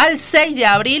al 6 de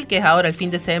abril, que es ahora el fin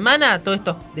de semana, todos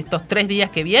estos 3 días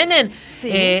que vienen, Sí.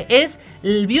 es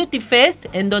el Beauty Fest,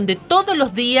 en donde todos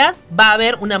los días va a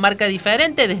haber una marca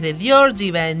diferente, desde Dior,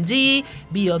 Givenchy,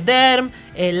 Bioderm,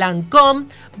 Lancôme.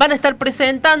 Van a estar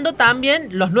presentando también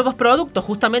los nuevos productos,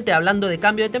 justamente hablando de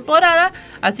cambio de temporada,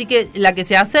 así que la que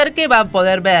se acerque va a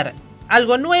poder ver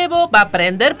algo nuevo, va a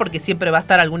aprender porque siempre va a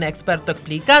estar algún experto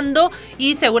explicando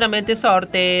y seguramente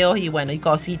sorteos y bueno, y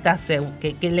cositas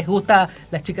que les gusta,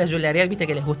 las chicas de Juliaria, viste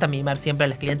que les gusta mimar siempre a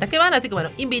las clientas que van, así que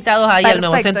bueno, invitados ahí al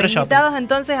nuevo centro shopping. Invitados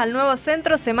entonces al nuevo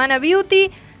centro Semana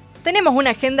Beauty. Tenemos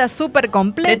una agenda súper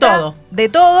completa. De todo. De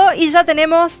todo y ya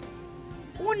tenemos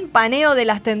un paneo de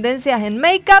las tendencias en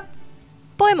make-up.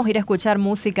 Podemos ir a escuchar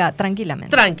música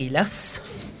tranquilamente. Tranquilas.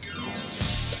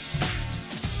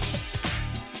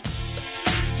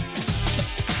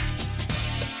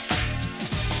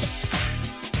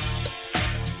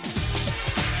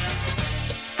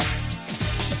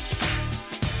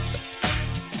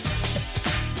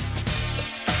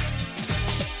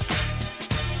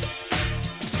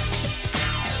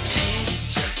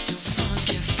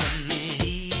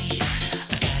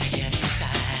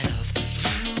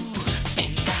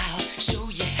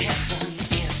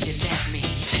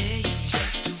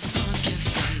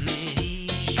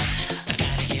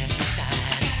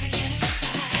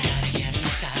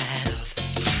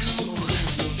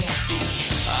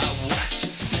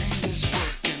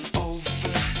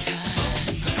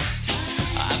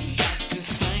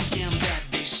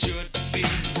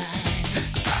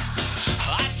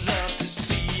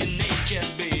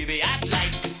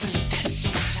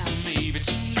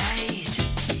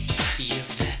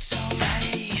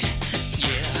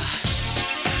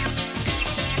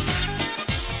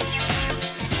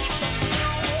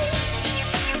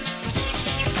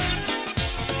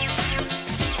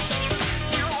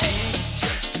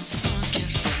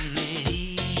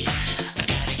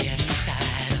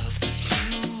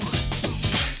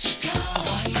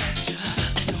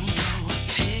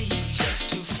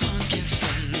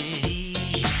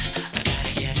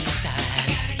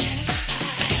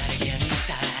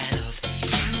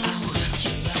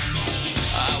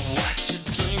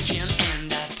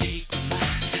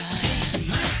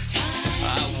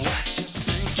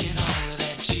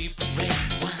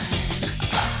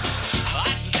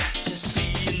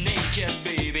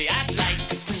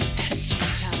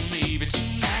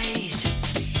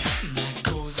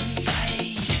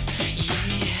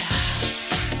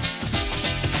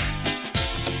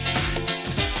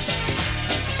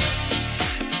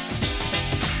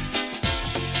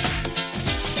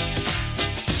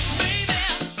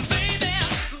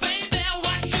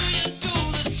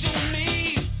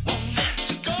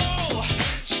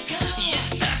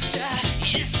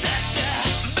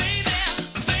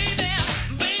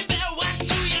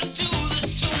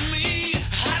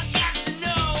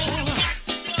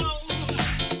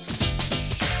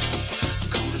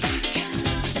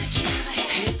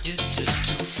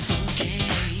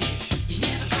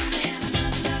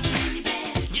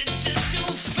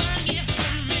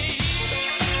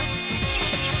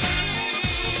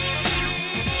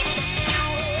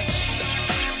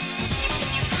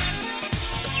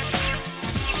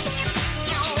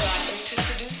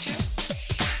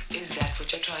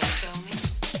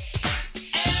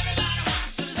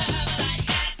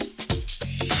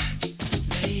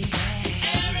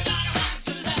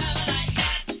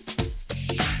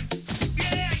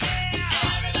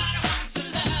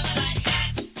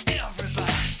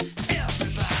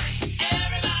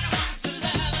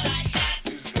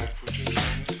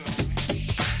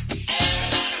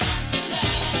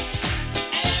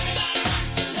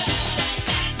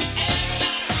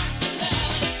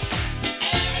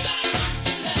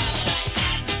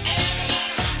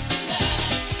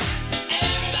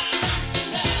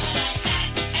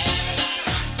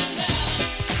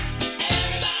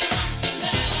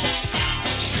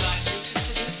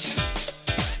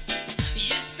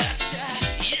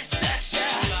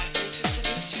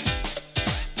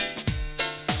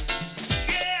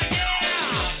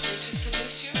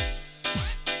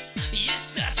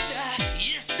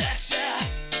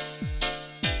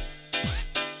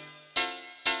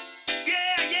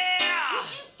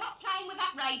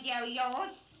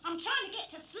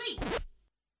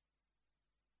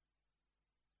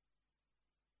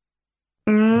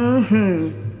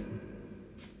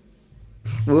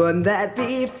 Wouldn't that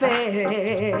be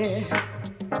fair?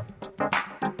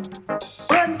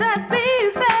 Wouldn't that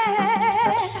be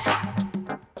fair?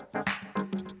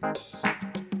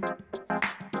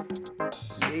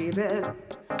 Baby,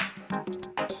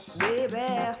 baby,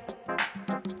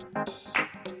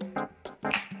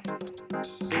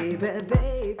 baby,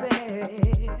 baby.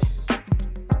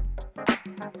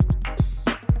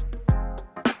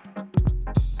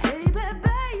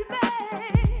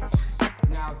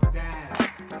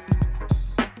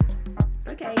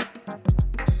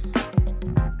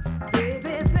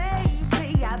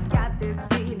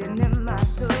 Feeling in my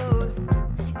soul.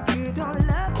 If you don't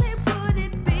love me, would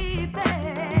it be fair?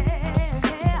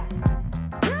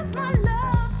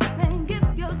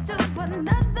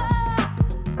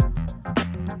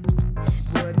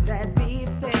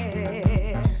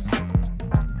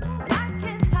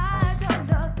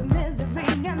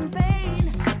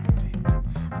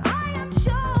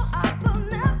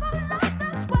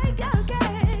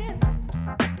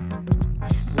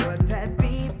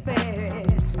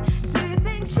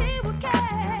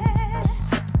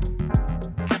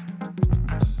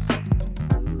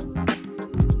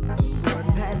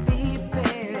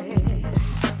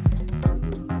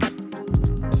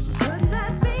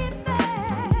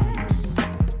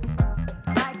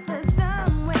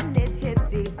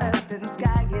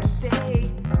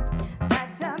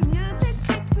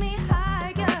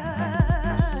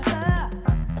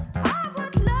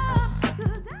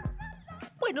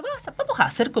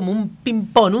 hacer como un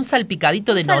ping-pong, un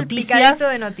salpicadito de Salpicadito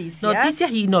de noticias.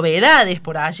 Noticias y novedades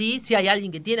por allí. Si hay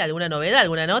alguien que tiene alguna novedad,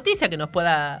 alguna noticia que nos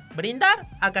pueda brindar,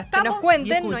 acá estamos. Que nos y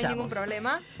cuenten, no hay escuchamos. ningún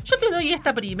problema. Yo te doy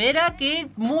esta primera que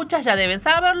muchas ya deben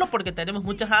saberlo porque tenemos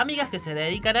muchas amigas que se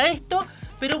dedican a esto.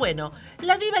 Pero bueno,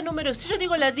 si yo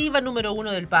digo la diva número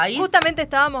 1 del país. Justamente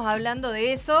estábamos hablando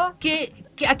de eso. ¿A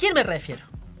quién me refiero?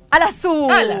 A la Su.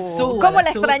 A la Su. ¿Cómo la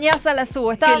extrañás a la Su?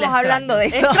 Estábamos hablando de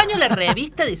eso. Extraño la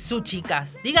revista de Su,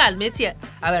 chicas. Díganme si...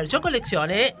 A ver, yo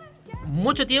coleccioné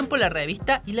mucho tiempo la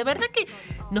revista y la verdad que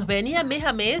nos venía mes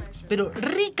a mes, pero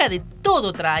rica de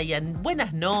todo traían.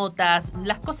 Buenas notas,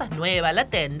 las cosas nuevas, la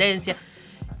tendencia.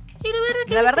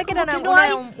 Y la verdad que era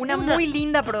una muy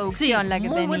linda producción, sí, la que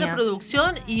muy tenía. buena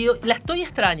producción y la estoy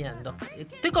extrañando.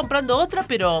 Estoy comprando otra,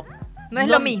 pero... No es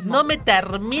lo mismo. No me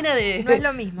termina de, no es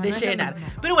lo mismo, de no llenar. Es lo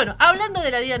mismo. Pero bueno, hablando de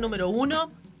la diva número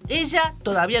 1, ella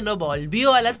todavía no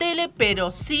volvió a la tele, pero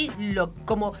sí,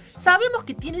 como sabemos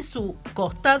que tiene su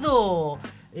costado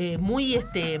muy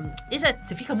ella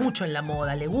se fija mucho en la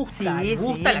moda, le gusta,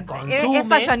 la consume. Es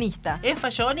fashionista. Es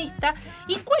fashionista.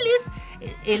 ¿Y cuál es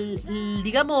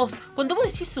digamos, cuando vos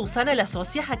decís Susana, la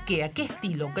asocias a qué? ¿A qué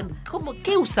estilo?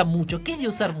 ¿Qué usa mucho? ¿Qué es de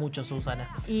usar mucho, Susana?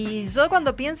 Y yo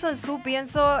cuando pienso en Su,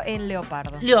 pienso en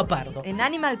leopardo. Leopardo. En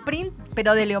animal print,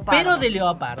 pero de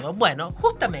leopardo. Bueno,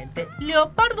 justamente,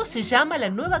 Leopardo se llama la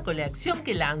nueva colección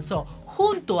que lanzó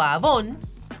junto a Avon,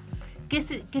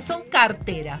 que son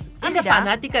carteras. Ella es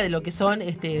fanática de lo que son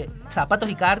zapatos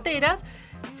y carteras.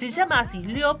 Se llama así,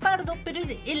 Leopardo, pero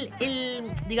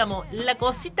digamos, la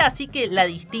cosita así que la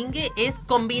distingue es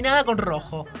combinada con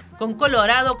rojo, con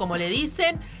colorado, como le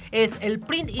dicen. Es el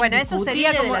print indiscutible eso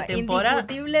sería como de la temporada.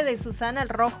 Indiscutible de Susana, el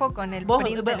rojo con el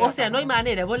print. O sea, no hay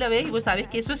manera. Vos la ves y vos sabés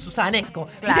que eso es susanesco.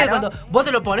 Claro. ¿Viste? Cuando vos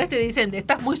te lo pones te dicen,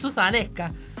 estás muy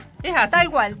susanesca. Es así. Tal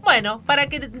cual. Bueno, para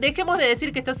que dejemos de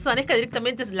decir que está Susanesca,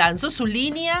 directamente lanzó su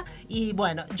línea y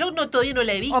bueno, yo todavía no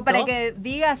la he visto. O para que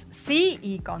digas sí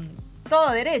y con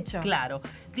todo derecho. Claro.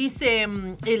 Dice,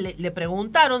 le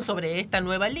preguntaron sobre esta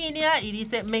nueva línea y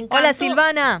dice, me encanta. Hola,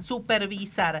 Silvana.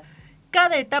 Supervisar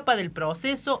cada etapa del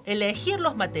proceso, elegir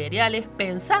los materiales,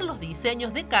 pensar los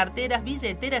diseños de carteras,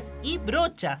 billeteras y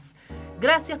brochas.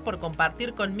 Gracias por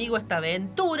compartir conmigo esta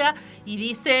aventura. Y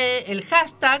dice, el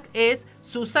hashtag es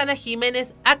Susana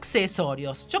Jiménez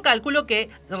Accesorios. Yo calculo que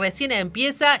recién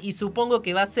empieza y supongo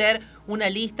que va a ser una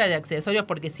lista de accesorios,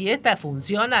 porque si esta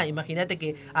funciona, imagínate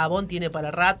que Avon tiene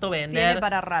para rato vender. Tiene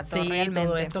para rato, sí, realmente.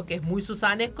 Todo esto que es muy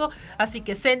susanesco. Así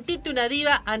que sentite una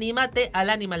diva, anímate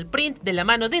al Animal Print de la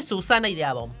mano de Susana y de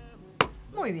Avon.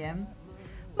 Muy bien.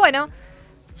 Bueno,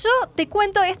 yo te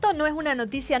cuento, esto no es una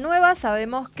noticia nueva,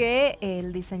 sabemos que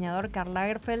el diseñador Karl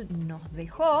Lagerfeld nos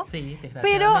dejó, sí,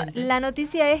 pero la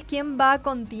noticia es quién va a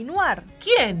continuar.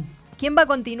 ¿Quién? ¿Quién va a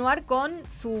continuar con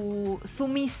su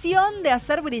misión de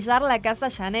hacer brillar la casa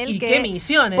Chanel? ¿Y qué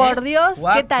misión, Por Dios,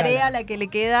 Guácala. Qué tarea la que le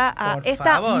queda a por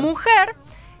esta favor. mujer.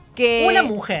 Una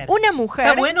mujer.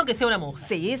 Está bueno que sea una mujer.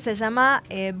 Sí, se llama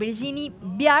Virginie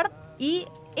Viard y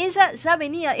ella ya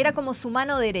venía, era como su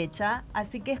mano derecha,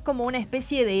 así que es como una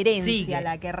especie de herencia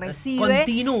la que recibe.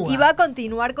 Continúa. Y va a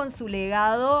continuar con su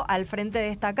legado al frente de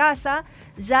esta casa.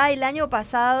 Ya el año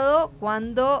pasado,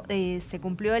 cuando se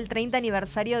cumplió el 30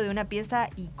 aniversario de una pieza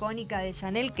icónica de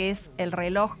Chanel, que es el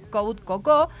reloj Code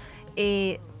Coco,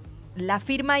 la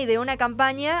firma ideó una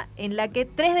campaña en la que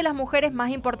 3 de las mujeres más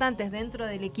importantes dentro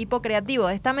del equipo creativo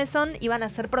de esta mesón iban a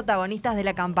ser protagonistas de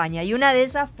la campaña. Y una de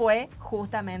ellas fue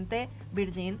justamente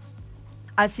Virgin.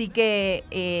 Así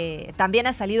que también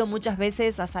ha salido muchas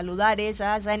veces a saludar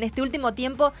ella. Ya en este último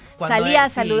tiempo salía a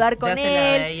saludar con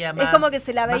él. Es como que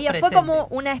se la veía. Fue como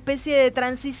una especie de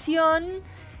transición.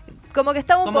 Como que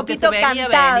estaba un poquito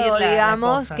cantado,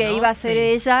 digamos, cosa, que ¿no? Iba a ser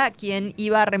ella quien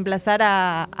iba a reemplazar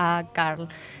a Karl.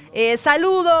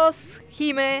 Saludos,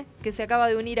 Jime, que se acaba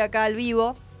de unir acá al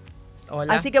vivo.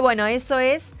 Hola. Así que bueno, eso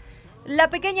es la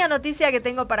pequeña noticia que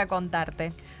tengo para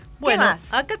contarte. Bueno, ¿qué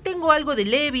más? Acá tengo algo de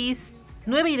Levi's,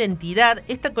 nueva identidad.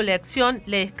 Esta colección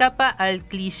le escapa al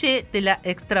cliché de la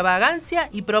extravagancia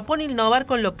y propone innovar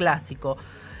con lo clásico.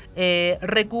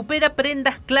 Recupera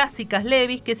prendas clásicas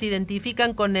Levi's que se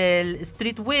identifican con el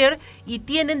streetwear y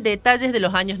tienen detalles de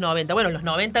los años 90. Bueno, los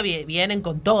 90 vienen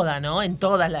con toda, ¿no? En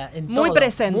todas las... Muy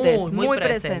presentes, muy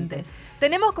presentes.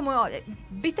 Tenemos como,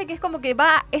 viste que es como que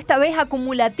va esta vez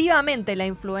acumulativamente la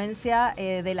influencia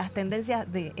de las tendencias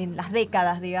en las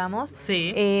décadas, digamos.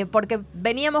 Sí. Porque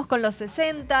veníamos con los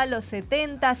 60, los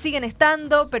 70, siguen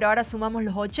estando, pero ahora sumamos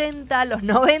los 80, los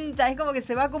 90, es como que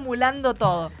se va acumulando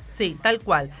todo. Sí, tal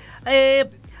cual.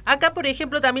 Acá, por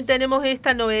ejemplo, también tenemos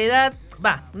esta novedad,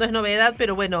 no es novedad,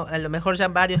 pero bueno, a lo mejor ya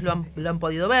varios lo han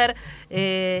podido ver.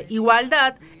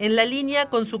 Igualdad, en la línea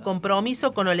con su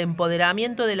compromiso con el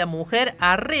empoderamiento de la mujer,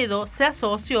 Arredo se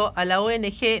asoció a la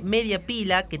ONG Media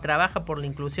Pila, que trabaja por la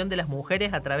inclusión de las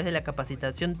mujeres a través de la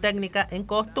capacitación técnica en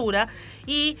costura,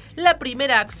 y la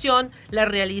primera acción la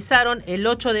realizaron el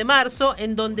 8 de marzo,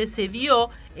 en donde se vio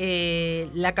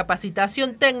la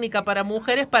capacitación técnica para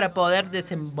mujeres para poder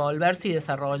desenvolverse y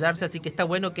desarrollarse, así que está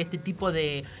bueno que este tipo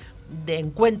de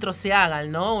encuentros se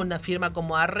hagan, ¿no? Una firma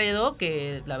como Arredo,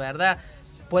 que la verdad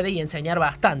puede y enseñar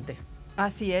bastante.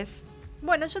 Así es.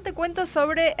 Bueno, yo te cuento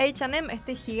sobre H&M,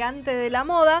 este gigante de la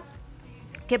moda,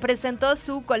 que presentó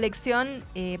su colección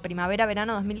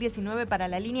Primavera-Verano 2019 para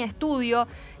la línea Estudio,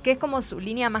 que es como su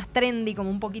línea más trendy, como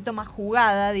un poquito más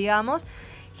jugada, digamos.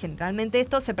 Generalmente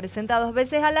esto se presenta 2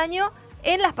 veces al año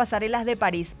en las pasarelas de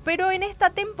París, pero en esta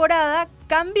temporada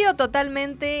cambió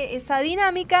totalmente esa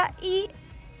dinámica y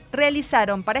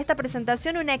realizaron para esta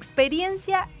presentación una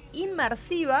experiencia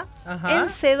inmersiva en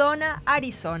Sedona,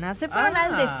 Arizona. Se fueron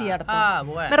al desierto.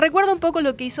 Bueno. Me recuerda un poco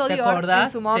lo que hizo Dior en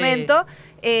su momento,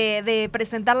 Sí. De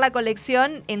presentar la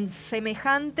colección en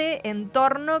semejante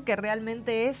entorno que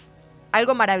realmente es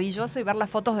algo maravilloso, y ver las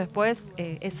fotos después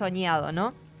es soñado,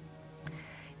 ¿no?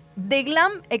 The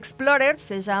Glam Explorer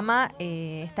se llama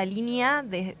esta línea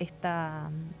de esta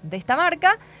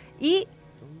marca, y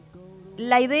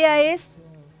la idea es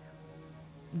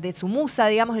de su musa,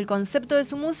 digamos, el concepto de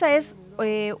su musa es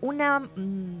una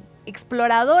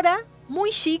exploradora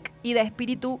muy chic y de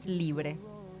espíritu libre.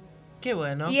 Qué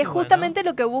bueno. Y es justamente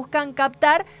lo que buscan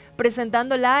captar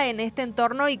presentándola en este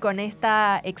entorno y con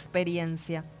esta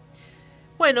experiencia.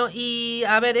 Bueno, y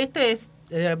a ver,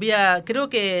 creo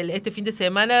que este fin de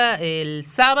semana, el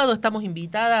sábado, estamos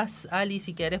invitadas, Ali,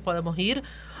 si querés podemos ir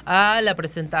a la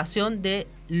presentación de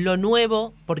lo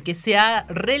nuevo, porque se ha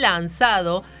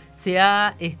relanzado, se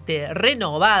ha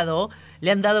renovado, le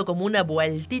han dado como una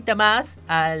vueltita más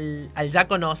al ya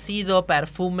conocido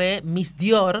perfume Miss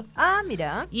Dior. Ah,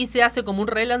 mira. Y se hace como un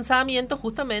relanzamiento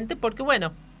justamente porque,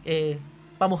 bueno,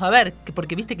 vamos a ver,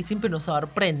 porque viste que siempre nos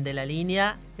sorprende la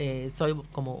línea.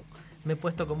 Me he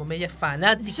puesto como media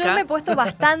fanática. Yo me he puesto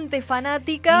bastante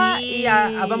fanática. Y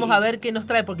vamos a ver qué nos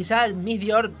trae, porque ya el Miss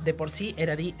Dior de por sí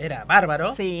era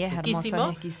bárbaro. Sí, es riquísimo, hermoso,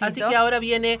 es exquisito. Así que ahora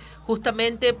viene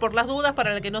justamente, por las dudas,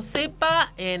 para el que no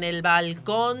sepa, en el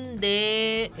balcón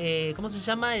de... ¿cómo se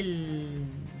llama?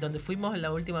 Donde fuimos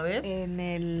la última vez. ¿En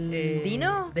el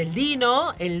Dino? Del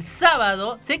Dino, el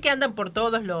sábado. Sé que andan por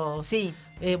todos los... Sí.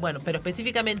 Bueno, pero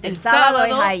específicamente el sábado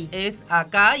sábado es ahí. Es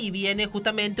acá, y viene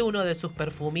justamente uno de sus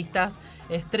perfumistas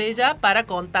estrella para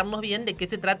contarnos bien de qué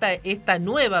se trata esta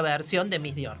nueva versión de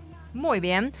Miss Dior. Muy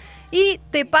bien. Y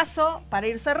te paso, para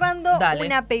ir cerrando, Dale.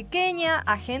 una pequeña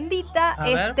agendita. A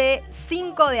ver.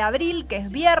 5 de abril, que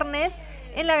es viernes,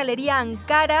 en la Galería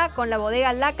Ankara, con la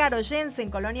bodega La Caroyense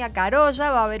en Colonia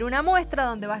Carolla, va a haber una muestra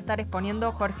donde va a estar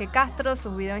exponiendo Jorge Castro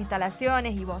sus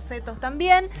videoinstalaciones y bocetos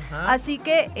también. Ajá. Así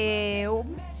que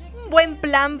un buen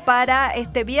plan para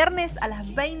este viernes a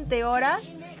las 20 horas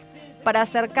para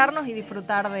acercarnos y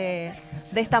disfrutar de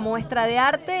esta muestra de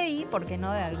arte y, ¿por qué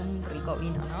no?, de algún rico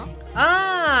vino, ¿no?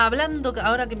 Hablando,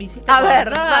 ahora que me hiciste a ver,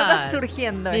 acordar. va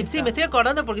surgiendo esto. Sí, me estoy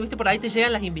acordando porque, viste, por ahí te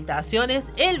llegan las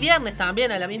invitaciones. El viernes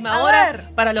también, a la misma A hora,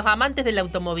 ver. para los amantes del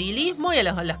automovilismo y a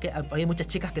las que hay muchas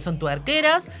chicas que son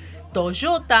tuerqueras.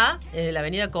 Toyota, en la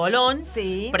avenida Colón,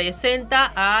 Sí. presenta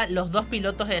a los 2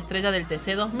 pilotos de estrella del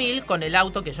TC2000 con el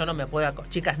auto que yo no me puedo acordar.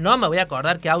 Chicas, no me voy a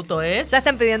acordar qué auto es. Ya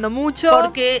están pidiendo mucho.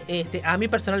 Porque a mí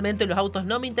personalmente los autos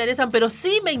no me interesan, pero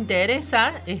sí me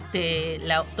interesa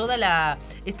toda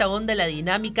esta onda, la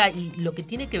dinámica y lo que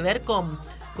tiene que ver con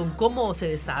cómo se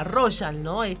desarrollan,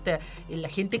 ¿no? La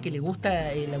gente que le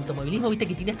gusta el automovilismo, viste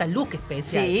que tiene esta look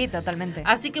especial. Sí, totalmente.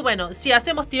 Así que bueno, si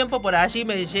hacemos tiempo por allí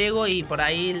me llego y por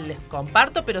ahí les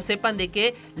comparto, pero sepan de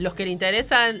que los que le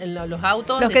interesan los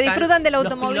autos... Los que están disfrutan del los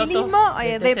automovilismo pilotos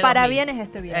del de TC2000. parabienes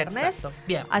este viernes. Exacto,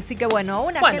 bien. Así que bueno,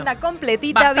 una Bueno, agenda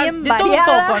completita, bien de variada.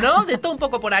 todo un poco, ¿no? De todo un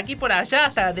poco por aquí, por allá,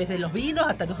 hasta desde los vinos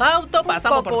hasta los autos,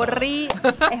 pasamos por todo. Popurrí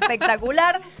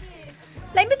espectacular.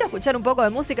 La invito a escuchar un poco de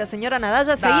música, señora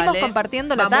Nadaya. Seguimos Dale.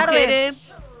 compartiendo la Vamos, tarde. Jere.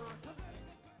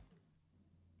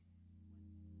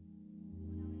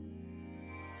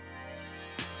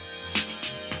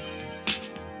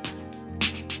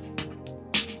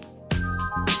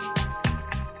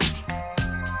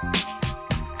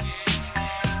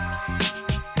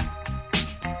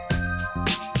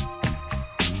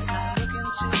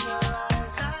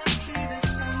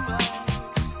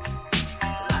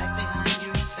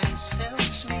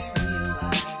 Helps me realize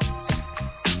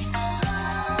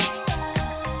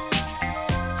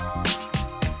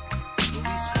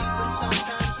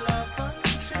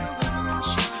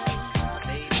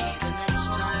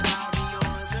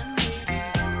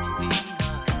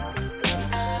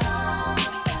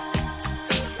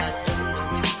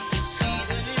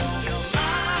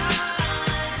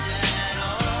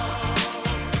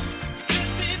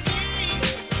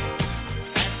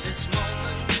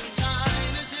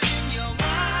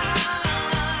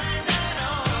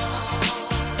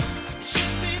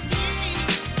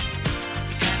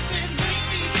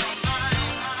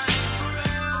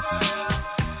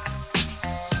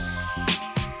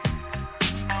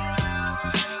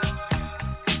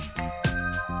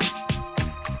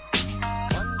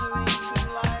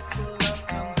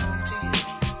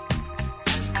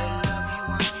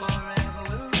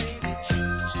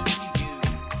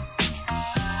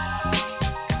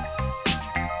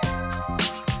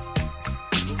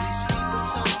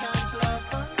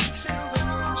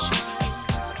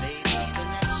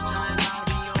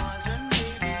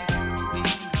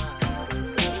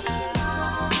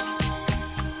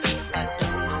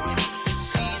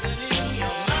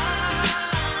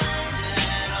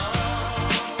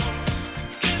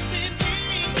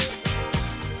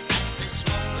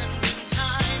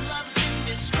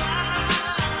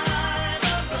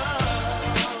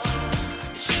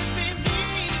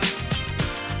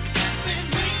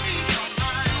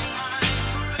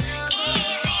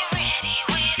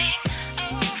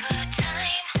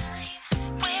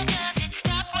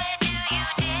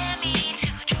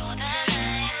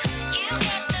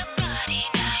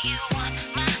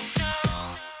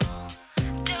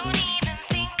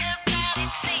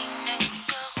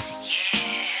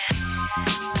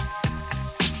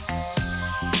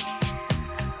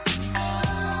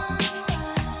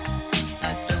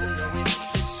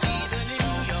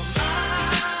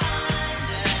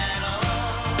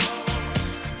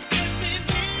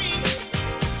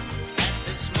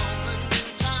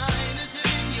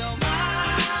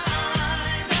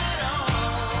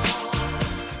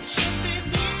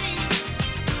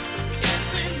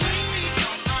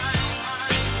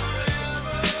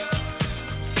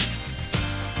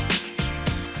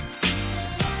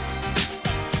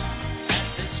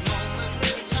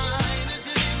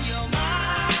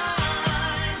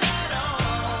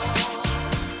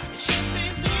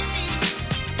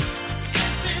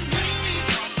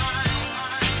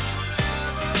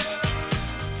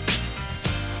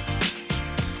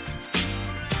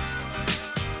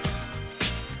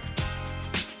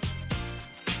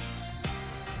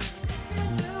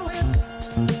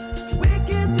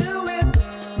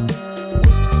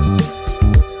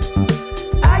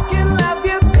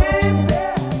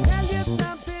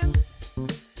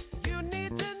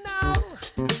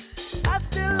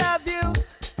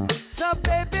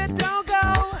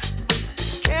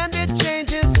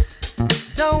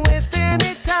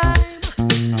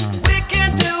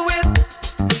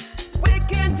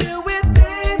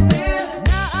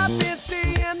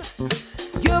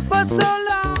for so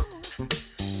long.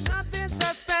 Something so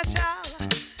special.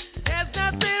 There's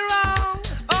nothing wrong.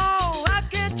 Oh, I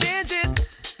can change it.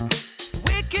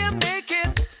 We can make it.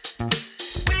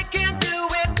 We can do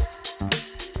it.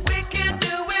 We can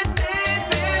do it,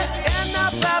 baby. And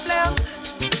no problem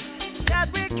that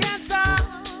we can't solve.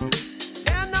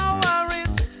 And no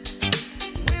worries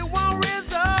we won't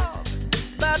resolve.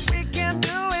 But we can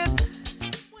do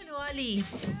it. Bueno, Ali,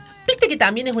 viste que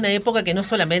también es una época que no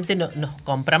solamente nos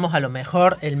compramos a lo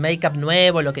mejor el make-up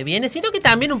nuevo, lo que viene, sino que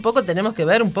también un poco tenemos que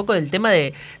ver un poco del tema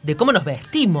de cómo nos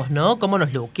vestimos, ¿no? Cómo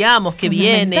nos lookeamos, qué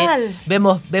viene.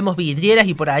 Vemos vidrieras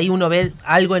y por ahí uno ve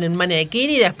algo en el manequín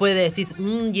y después decís,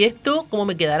 ¿y esto cómo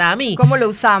me quedará a mí? ¿Cómo lo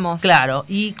usamos? Claro,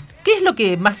 ¿y qué es lo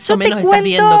que más Yo o menos te estás cuento,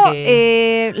 viendo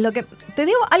que... lo que te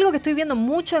digo, algo que estoy viendo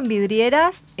mucho en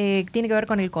vidrieras tiene que ver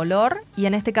con el color, y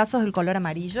en este caso es el color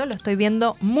amarillo. Lo estoy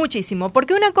viendo muchísimo,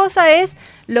 porque una cosa es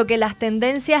lo que las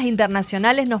tendencias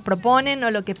internacionales nos proponen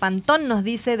o lo que Pantone nos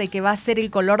dice de que va a ser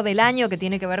el color del año, que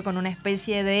tiene que ver con una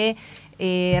especie de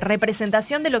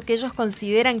representación de lo que ellos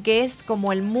consideran que es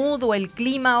como el mood o el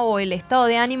clima o el estado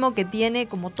de ánimo que tiene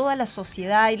como toda la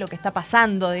sociedad y lo que está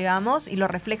pasando, digamos, y lo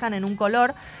reflejan en un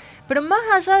color. Pero más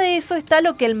allá de eso está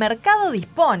lo que el mercado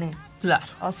dispone. Claro.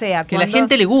 O sea, que la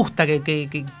gente le gusta, que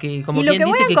como y lo bien que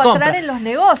voy dice, a que encontrar compra. en los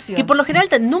negocios. Que por lo general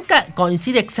nunca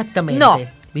coincide exactamente. No.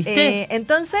 ¿Viste?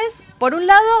 Entonces, por un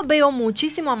lado, veo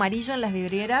muchísimo amarillo en las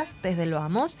vidrieras, desde lo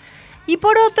vamos. Y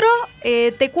por otro,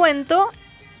 te cuento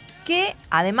que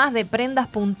además de prendas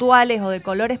puntuales o de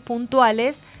colores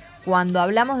puntuales, cuando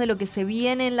hablamos de lo que se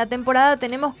viene en la temporada,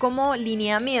 tenemos como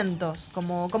lineamientos,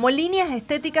 como líneas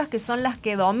estéticas que son las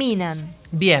que dominan.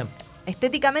 Bien.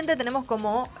 Estéticamente tenemos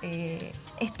como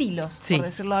estilos, Sí. por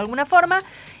decirlo de alguna forma.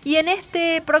 Y en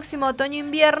este próximo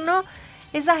otoño-invierno,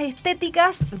 esas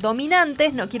estéticas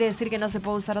dominantes, no quiere decir que no se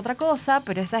pueda usar otra cosa,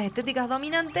 pero esas estéticas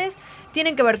dominantes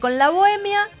tienen que ver con la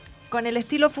bohemia, con el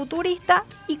estilo futurista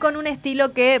y con un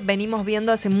estilo que venimos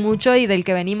viendo hace mucho y del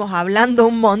que venimos hablando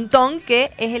un montón,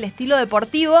 que es el estilo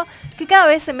deportivo, que cada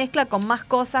vez se mezcla con más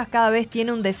cosas, cada vez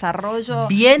tiene un desarrollo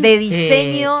bien, de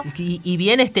diseño. Y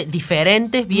bien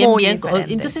diferentes, bien. Diferentes.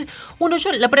 Entonces,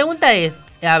 la pregunta es,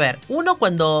 a ver, uno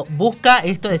cuando busca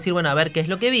esto, decir, bueno, a ver qué es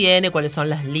lo que viene, cuáles son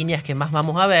las líneas que más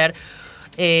vamos a ver,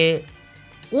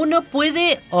 uno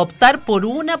puede optar por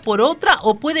una, por otra,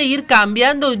 o puede ir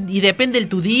cambiando y depende de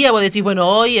tu día. Vos decís, bueno,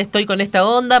 hoy estoy con esta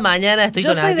onda, mañana estoy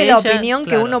con aquella. Yo soy de la opinión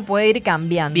que uno puede ir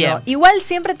cambiando. Bien. Igual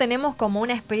siempre tenemos como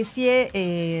una especie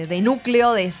de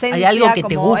núcleo, de esencia. Hay algo que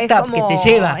te gusta, que te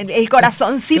lleva. El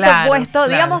corazoncito Claro, puesto. claro.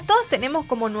 Digamos, todos tenemos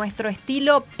como nuestro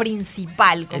estilo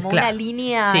principal, como Claro. una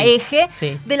línea Sí, eje,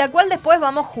 sí. de la cual después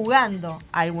vamos jugando.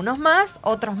 Algunos más,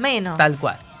 otros menos. Tal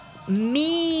cual.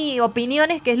 Mi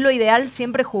opinión es que es lo ideal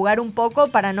siempre jugar un poco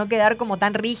para no quedar como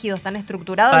tan rígidos, tan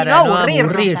estructurados Para y no no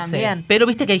aburrirnos aburrirse. también. Pero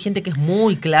viste que hay gente que es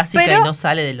muy clásica Pero- y no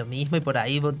sale de lo mismo, y por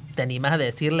ahí vos te animás a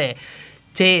decirle,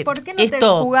 che, ¿Por qué no te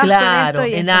esto, jugás con claro,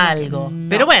 esto y en esto no? algo. No.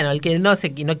 Pero bueno, el que no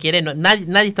quiere,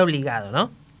 nadie está obligado,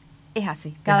 ¿no? Es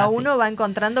así. Cada así. uno va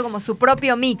encontrando como su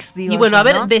propio mix, digo Y bueno, yo, a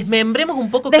ver, ¿no? desmembremos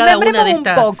un poco cada una de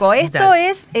estas. un poco. Esto tal.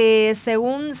 es,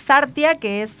 según Sartia,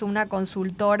 que es una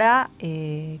consultora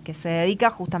que se dedica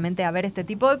justamente a ver este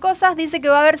tipo de cosas, dice que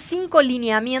va a haber 5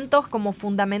 lineamientos como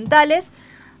fundamentales.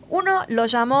 Uno lo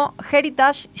llamó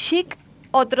Heritage Chic,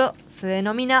 otro se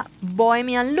denomina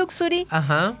Bohemian Luxury,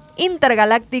 Ajá.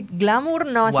 Intergalactic Glamour,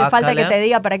 no hace Guácala. falta que te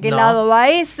diga para qué No. lado va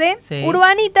ese, Sí.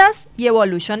 Urbanitas y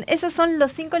Evolution. Esos son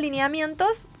los 5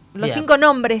 lineamientos, los Bien. 5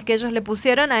 nombres que ellos le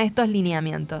pusieron a estos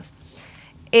lineamientos.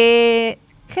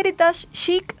 Heritage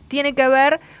Chic tiene que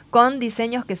ver con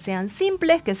diseños que sean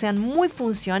simples, que sean muy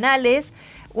funcionales,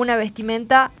 una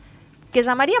vestimenta que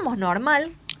llamaríamos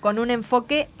normal, con un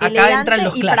enfoque Acá elegante entran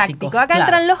los y clásicos. práctico. Acá claro.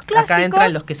 entran los clásicos. Acá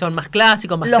entran los que son más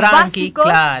clásicos, más los tranqui, básicos.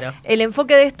 claro. El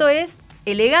enfoque de esto es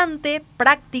elegante,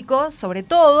 práctico, sobre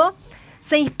todo.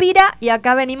 Se inspira, y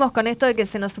acá venimos con esto de que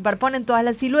se nos superponen todas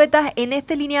las siluetas. En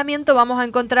este lineamiento vamos a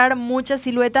encontrar muchas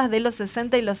siluetas de los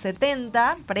 60 y los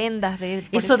 70, prendas de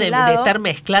por Eso ese de lado. estar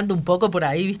mezclando un poco por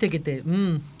ahí, viste que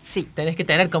sí. tenés que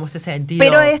tener como ese sentido.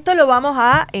 Pero esto lo vamos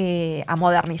a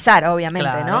modernizar, obviamente,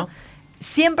 Claro. ¿no?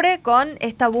 Siempre con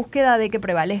esta búsqueda de que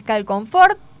prevalezca el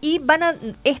confort, y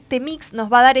este mix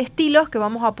nos va a dar estilos que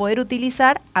vamos a poder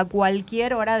utilizar a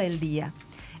cualquier hora del día.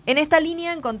 En esta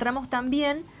línea encontramos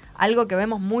también algo que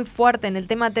vemos muy fuerte en el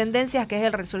tema tendencias, que es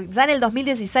el resultado. Ya en el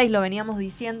 2016 lo veníamos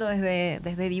diciendo desde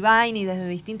Divine y desde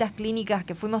distintas clínicas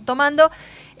que fuimos tomando.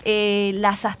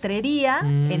 La sastrería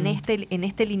en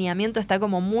este lineamiento está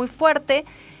como muy fuerte.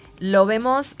 Lo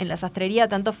vemos en la sastrería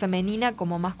tanto femenina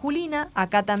como masculina.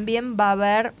 Acá también va a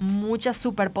haber mucha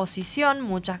superposición,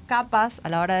 muchas capas a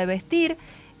la hora de vestir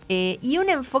y un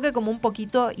enfoque como un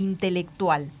poquito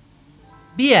intelectual.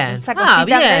 Bien. Esa cosita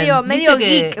bien. medio Viste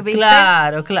geek, ¿viste?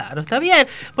 Ah, Claro, está bien.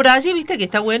 Por allí, viste que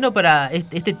está bueno para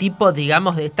este tipo,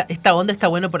 digamos, de esta onda está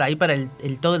bueno por ahí para el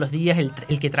todos los días,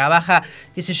 el que trabaja,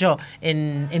 qué sé yo,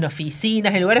 en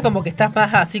oficinas, en lugares como que estás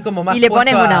más así como más Y le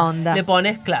puesto pones una onda.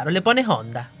 Le pones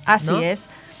onda. Así ¿no? es.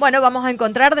 Bueno, vamos a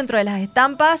encontrar dentro de las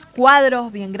estampas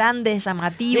cuadros bien grandes,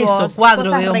 llamativos, Eso, cuadros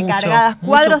cosas veo recargadas. mucho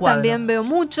Cuadros cuadro. también veo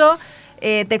mucho.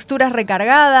 Texturas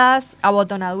recargadas,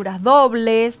 abotonaduras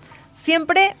dobles.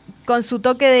 Siempre con su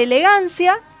toque de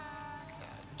elegancia.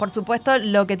 Por supuesto,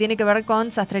 lo que tiene que ver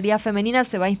con sastrería femenina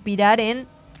se va a inspirar en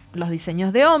los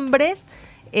diseños de hombres.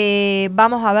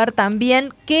 Vamos a ver también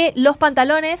que los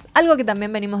pantalones, algo que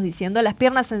también venimos diciendo, las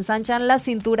piernas se ensanchan, las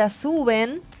cinturas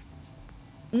suben.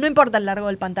 No importa el largo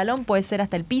del pantalón, puede ser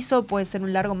hasta el piso, puede ser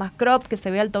un largo más crop que se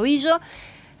vea al tobillo.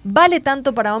 Vale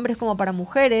tanto para hombres como para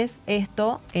mujeres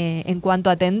esto en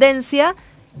cuanto a tendencia.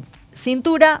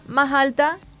 Cintura más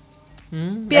alta.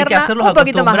 Hay Pierna que hacerlos un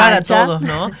poquito más acostumbrar a ancha. todos,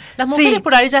 ¿no? Las mujeres Sí.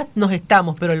 por ahí ya nos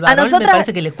estamos, pero el A varón me nosotras,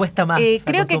 parece que le cuesta más creo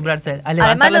que acostumbrarse a levantar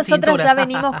además la nosotras cintura. ya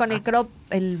venimos con el crop,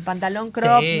 el pantalón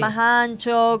crop Sí. más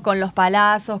ancho, con los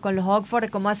palazos, con los Oxford,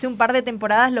 como hace un par de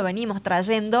temporadas lo venimos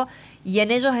trayendo y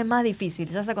en ellos es más difícil.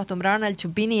 Ya se acostumbraron al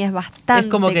chupín y es bastante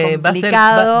Es como que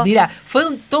complicado. mira, fue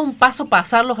todo un paso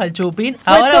pasarlos al chupín,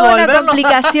 Fue ahora toda una volverlos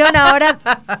complicación ahora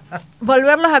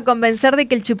volverlos a convencer de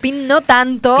que el chupín no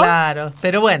tanto. Claro,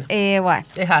 pero bueno, Bueno.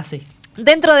 es así.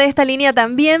 Dentro de esta línea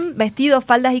también, vestidos,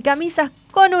 faldas y camisas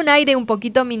con un aire un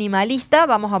poquito minimalista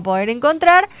vamos a poder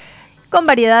encontrar, con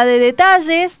variedad de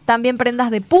detalles, también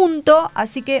prendas de punto,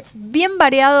 así que bien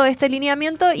variado este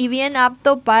lineamiento y bien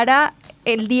apto para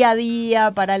el día a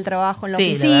día, para el trabajo en la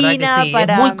Sí, oficina. la verdad que sí,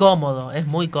 para... es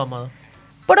muy cómodo.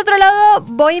 Por otro lado,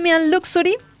 Bohemian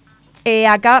Luxury.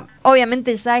 Acá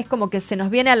obviamente ya es como que se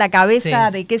nos viene a la cabeza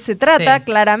Sí. de qué se trata, Sí.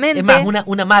 claramente. Es más,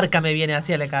 una marca me viene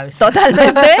hacia la cabeza.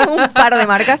 Totalmente, un par de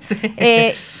marcas.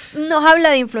 Sí. Nos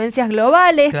habla de influencias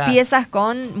globales, Claro. piezas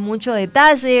con mucho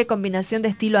detalle, combinación de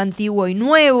estilo antiguo y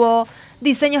nuevo,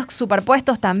 diseños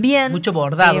superpuestos también. Mucho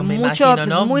bordado, me imagino,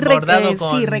 ¿no? Muy Bordado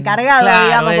con- sí, recargado, claro,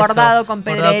 digamos, eso. bordado con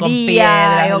Bordado con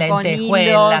pedrería, piedras, o con lentejuelas,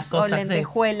 hilos, o cosas, sí.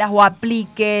 lentejuelas, o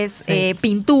apliques, Sí.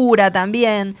 pintura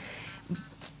también.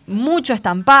 Mucho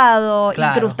estampado,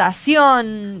 Claro.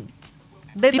 incrustación,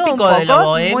 de todo un Típico de lo poco,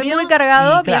 bohemio. muy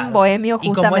cargado, y claro, bien bohemio Y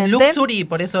como justamente. es luxury,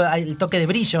 por eso hay el toque de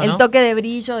brillo, ¿no? El toque de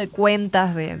brillo, de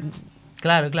cuentas, de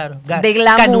Claro. de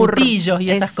glamour. Canutillos y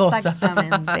esas cosas.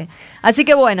 Exactamente. Así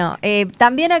que bueno,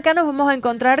 también acá nos vamos a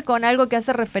encontrar con algo que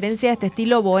hace referencia a este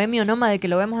estilo bohemio nómade que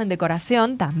lo vemos en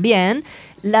decoración también.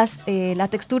 La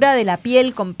textura de la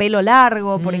piel con pelo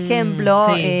largo, por ejemplo,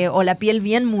 sí. o la piel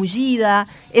bien mullida.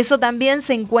 Eso también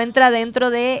se encuentra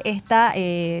dentro de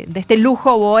este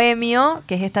lujo bohemio,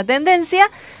 que es esta tendencia.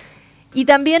 Y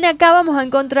también acá vamos a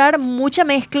encontrar mucha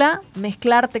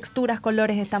mezclar texturas,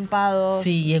 colores, estampados.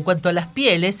 Sí, y en cuanto a las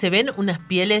pieles, se ven unas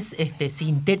pieles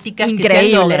sintéticas que se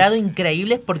Increíbles. han logrado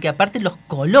increíbles, porque aparte los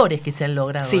colores que se han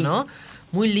logrado, Sí. ¿no?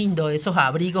 Muy lindo, esos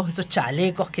abrigos, esos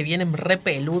chalecos que vienen re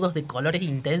peludos de colores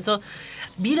intensos.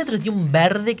 Vi el otro día un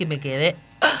verde que me quedé...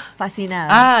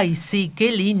 Fascinada. Ay, sí,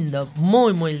 qué lindo,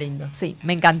 muy, muy lindo. Sí,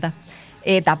 me encanta.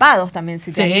 Tapados también,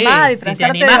 si te Sí, animás a si disfrazarte te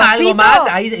animás de a algo osito, más,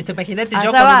 ahí imagínate yo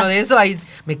allá con vas. uno de esos, ahí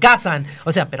me casan.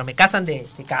 O sea, pero me casan de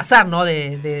casar, ¿no?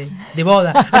 De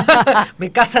boda.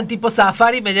 Me casan tipo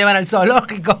safari y me llevan al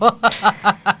zoológico.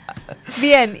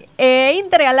 Bien,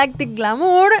 Intergalactic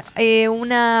Glamour,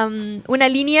 una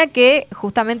línea que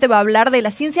justamente va a hablar de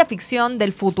la ciencia ficción,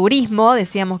 del futurismo,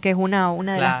 decíamos que es una de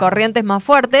las Claro. corrientes más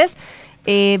fuertes.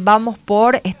 Vamos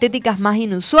por estéticas más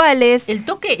inusuales. ¿El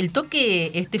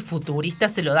toque futurista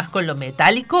se lo das con lo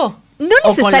metálico? No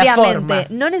 ¿O con la forma?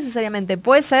 necesariamente.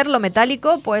 Puede ser lo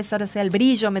metálico, puede ser, o sea, el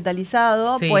brillo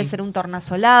metalizado, Sí. puede ser un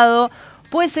tornasolado,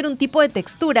 puede ser un tipo de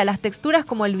textura. Las texturas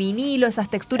como el vinilo, esas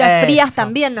texturas Eso. frías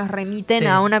también nos remiten Sí.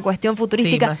 a una cuestión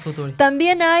futurística. Sí, más futurista.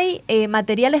 También hay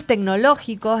materiales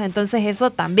tecnológicos, entonces eso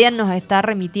también nos está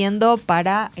remitiendo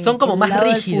para Son como un más lado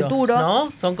del rígidos, futuro.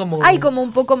 ¿no? Son como... Hay como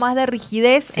un poco más de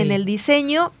rigidez Sí. en el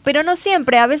diseño, pero no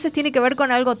siempre. A veces tiene que ver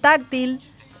con algo táctil,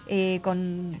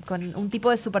 con un tipo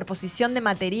de superposición de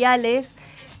materiales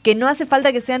que no hace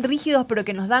falta que sean rígidos, pero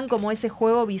que nos dan como ese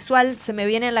juego visual. Se me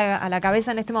viene a la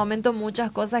cabeza en este momento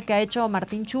muchas cosas que ha hecho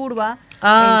Martín Churba en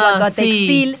cuanto a sí,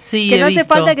 textil, sí, que he no hace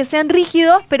visto. falta que sean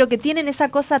rígidos, pero que tienen esa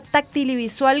cosa táctil y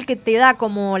visual que te da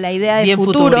como la idea de Bien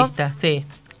futuro. futurista, sí.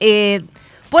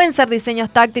 Pueden ser diseños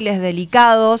táctiles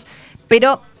delicados,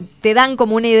 pero te dan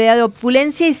como una idea de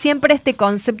opulencia y siempre este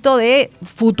concepto de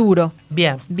futuro.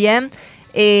 Bien. Bien.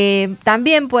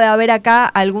 También puede haber acá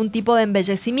algún tipo de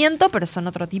embellecimiento, pero son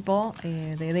otro tipo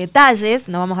de detalles.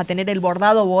 No vamos a tener el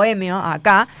bordado bohemio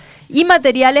acá. Y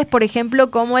materiales, por ejemplo,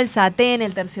 como el satén,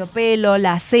 el terciopelo,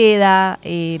 la seda,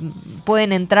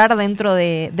 pueden entrar dentro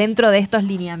de estos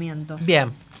lineamientos.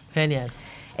 Bien, genial.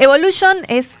 Evolution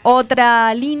es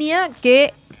otra línea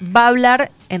que va a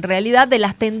hablar en realidad de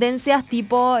las tendencias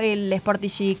tipo el sporty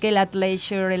chic, el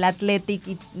athleisure, el athletic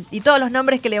y todos los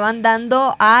nombres que le van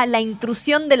dando a la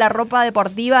intrusión de la ropa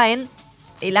deportiva en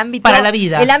el ámbito para la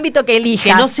vida, el ámbito que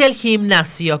elijas. Que no sea el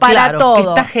gimnasio, para claro, todo. Que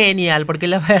está genial, porque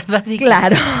la verdad es que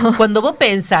claro. Cuando vos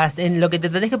pensás en lo que te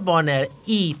tenés que poner,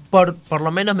 y por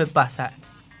lo menos me pasa,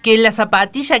 que la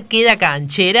zapatilla queda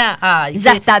canchera, ay,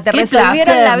 ya está, te resolvieron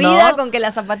placer, la vida, ¿no? Con que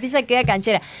la zapatilla queda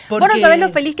canchera. Porque Vos no sabés lo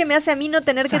feliz que me hace a mí no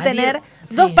tener que tener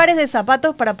dos pares de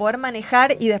zapatos para poder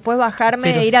manejar y después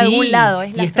bajarme e ir a algún lado.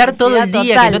 Es y estar todo el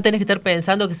día, total. que no tenés que estar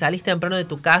pensando que salís temprano de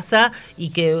tu casa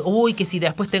y que, que si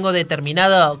después tengo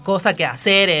determinada cosa que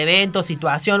hacer, evento,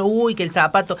 situación, que el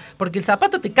zapato, porque el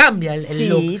zapato te cambia el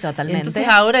look. Sí, totalmente. Entonces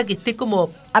ahora que esté como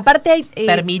aparte hay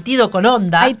permitido con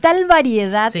onda. Hay tal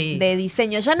variedad de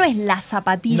diseño. Ya no es la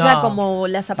zapatilla como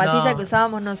la zapatilla que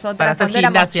usábamos nosotras para cuando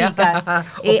éramos chicas.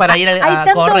 O para ir a hay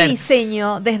tanto correr.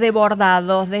 diseño, desde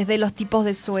bordados, desde los tipos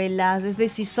de suelas, desde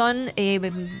si son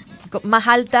más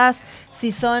altas,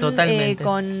 si son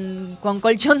con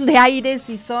colchón de aire,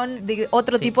 si son de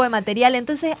otro tipo de material.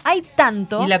 Entonces hay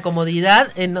tanto. Y la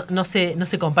comodidad no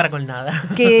se compara con nada.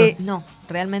 Que no,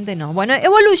 realmente no. Bueno,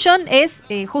 Evolution es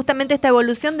justamente esta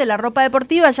evolución de la ropa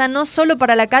deportiva, ya no solo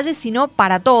para la calle, sino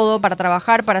para todo, para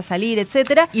trabajar, para salir,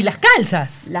 etcétera. Y las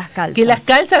calzas. Las calzas. Que las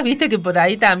calzas, viste que por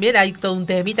ahí también hay todo un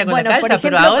temita con la calza, por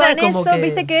ejemplo, pero ahora con como eso, que...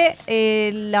 viste que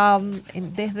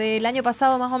desde el año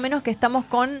pasado más o menos que estamos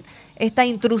con esta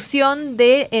intrusión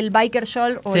del biker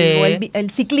short o el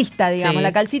ciclista, digamos,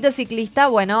 la calcita ciclista.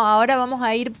 Bueno, ahora vamos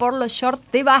a ir por los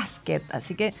shorts de básquet,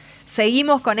 así que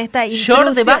seguimos con esta intrusión.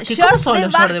 ¿Short de básquet? ¿Cómo son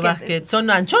los shorts de básquet?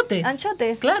 ¿Son anchotes?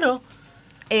 Anchotes. Claro.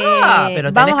 vamos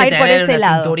Pero tenés a que ir por tener ese una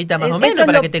lado. cinturita más o Eso menos es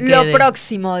para que te quede. Lo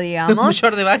próximo, digamos. Un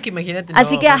short de básquet, imagínate.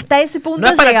 Así que hasta ese punto no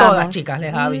es para llegamos. todas, chicas,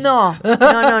 les aviso.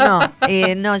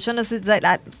 No, yo no sé.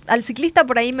 Al ciclista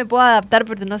por ahí me puedo adaptar,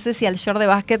 pero no sé si al short de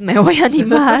básquet me voy a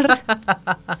animar.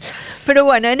 Pero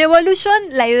bueno, en Evolution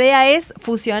la idea es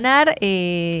fusionar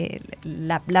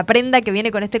la prenda que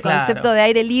viene con este concepto de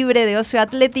aire libre, de ocio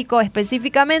atlético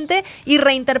específicamente, y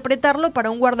reinterpretarlo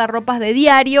para un guardarropas de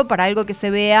diario, para algo que se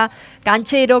vea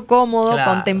canchero, cómodo,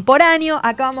 contemporáneo.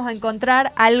 Acá vamos a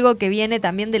encontrar algo que viene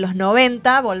también de los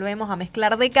 90, volvemos a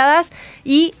mezclar décadas,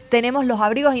 y tenemos los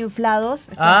abrigos inflados.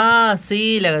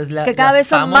 Sí, que cada vez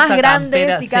son más grandes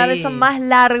campera, y cada vez son más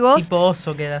largos. Tipo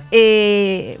oso quedas.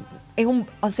 Es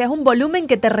un volumen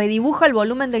que te redibuja el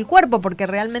volumen del cuerpo, porque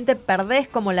realmente perdés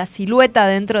como la silueta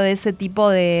dentro de ese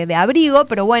tipo de abrigo,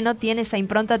 pero bueno, tiene esa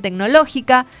impronta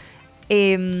tecnológica.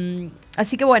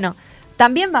 Así que bueno,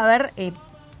 también va a haber...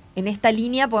 en esta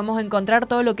línea podemos encontrar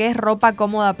todo lo que es ropa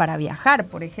cómoda para viajar,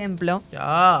 por ejemplo.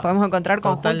 Podemos encontrar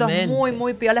conjuntos muy,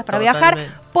 muy piolas para viajar.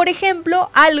 Por ejemplo,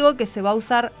 algo que se va a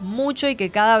usar mucho y que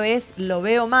cada vez lo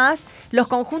veo más, los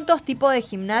conjuntos tipo de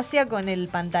gimnasia con el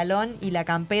pantalón y la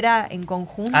campera en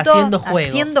conjunto.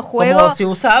 Haciendo juego. Como se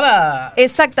usaba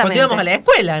cuando íbamos a la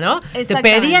escuela, ¿no? Te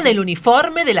pedían el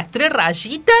uniforme de las 3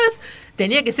 rayitas,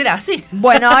 tenía que ser así.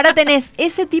 Bueno, ahora tenés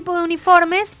ese tipo de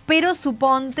uniformes, pero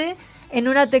suponte... en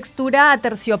una textura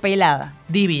aterciopelada.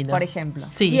 Divino. Por ejemplo.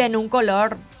 Sí. Y en un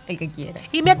color el que quieras.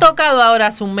 Y me ha tocado ahora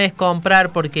hace un mes comprar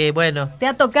porque, bueno... ¿Te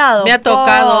ha tocado? Me ha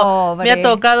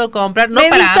tocado comprar. No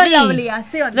para mí. La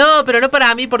obligación. No, pero no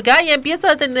para mí, porque empieza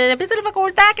la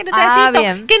facultad, que necesito.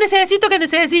 Bien. ¿Qué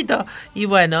necesito? Y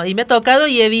bueno, y me ha tocado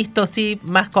y he visto, sí,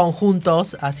 más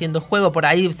conjuntos haciendo juego por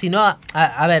ahí. Si no,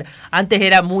 a ver, antes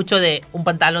era mucho de un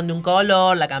pantalón de un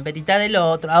color, la camperita del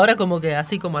otro. Ahora como que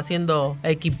así como haciendo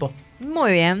equipo.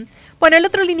 Muy bien. Bueno, el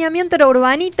otro lineamiento era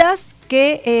urbanitas,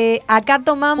 que acá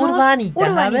tomamos... Urbanitas.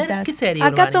 A ver, ¿qué sería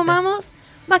acá urbanitas? tomamos,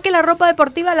 más que la ropa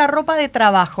deportiva, la ropa de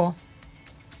trabajo.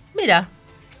 Mira.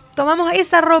 Tomamos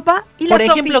esa ropa y la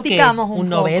sofisticamos un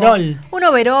poco. Overol. Un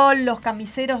overol, los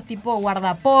camiseros tipo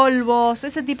guardapolvos,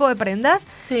 ese tipo de prendas.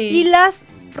 Sí. Y las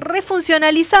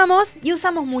refuncionalizamos y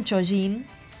usamos mucho jean.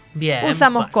 Bien.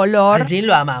 Usamos color. El jean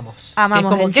lo amamos.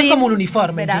 Que es como un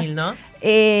uniforme, el jean, ¿no?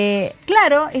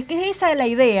 Claro, es que esa es la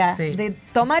idea, de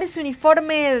tomar ese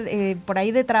uniforme por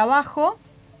ahí de trabajo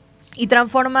y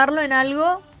transformarlo en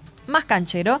algo más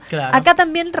canchero. Claro. Acá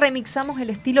también remixamos el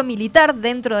estilo militar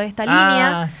dentro de esta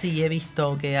línea. Ah, sí, he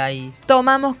visto que hay.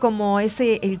 Tomamos como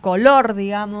el color,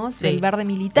 digamos, Sí, el verde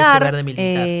militar, ese verde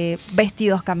militar.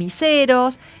 vestidos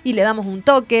camiseros, y le damos un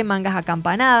toque, mangas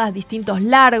acampanadas, distintos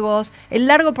largos. El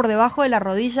largo por debajo de la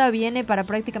rodilla viene para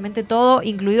prácticamente todo,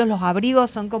 incluidos los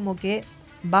abrigos, son como que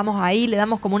vamos ahí, le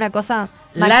damos como una cosa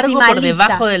Largo maximalista. por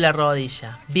debajo de la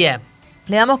rodilla. Bien.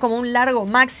 Le damos como un largo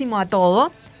máximo a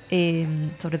todo,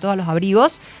 sobre todo a los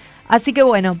abrigos. Así que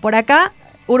bueno, por acá,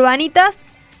 urbanitas,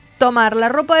 tomar la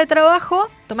ropa de trabajo,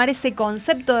 tomar ese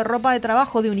concepto de ropa de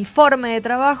trabajo, de uniforme de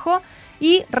trabajo,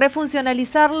 y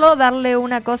refuncionalizarlo, darle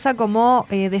una cosa como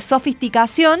de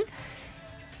sofisticación,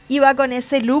 y va con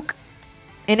ese look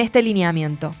en este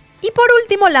lineamiento. Y por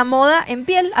último, la moda en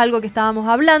piel, algo que estábamos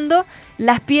hablando,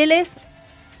 las pieles,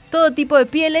 todo tipo de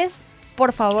pieles,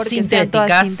 por favor, que sean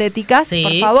todas sintéticas, sí.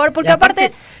 por favor, porque Y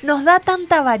aparte nos da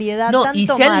tanta variedad, No, tanto y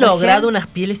se han margen. logrado unas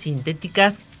pieles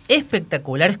sintéticas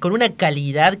espectaculares con una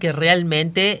calidad que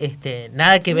realmente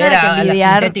nada que ver Nada que a las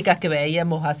envidiar. sintéticas que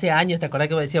veíamos hace años. ¿Te acordás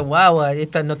que vos decías, wow,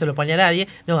 esto no se lo ponía nadie?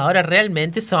 No, ahora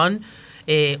realmente son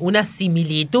una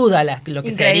similitud a lo que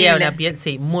Increíble. sería una piel,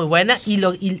 sí, muy buena.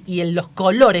 Y en los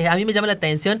colores, a mí me llama la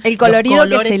atención El colorido los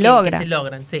colores que se logra. que se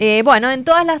logran, sí. Bueno, en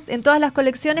todas las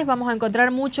colecciones vamos a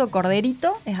encontrar mucho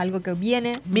corderito, es algo que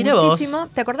viene Mira muchísimo. vos.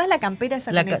 ¿Te acordás la campera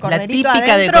esa La con el ca- la corderito típica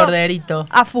de adentro? corderito.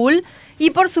 A full. Y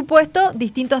por supuesto,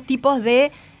 distintos tipos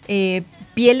de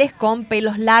pieles con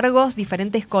pelos largos,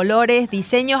 diferentes colores,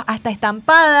 diseños, hasta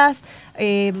estampadas,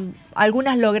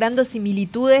 algunas logrando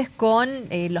similitudes con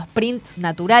los prints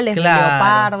naturales de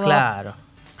leopardo. Claro.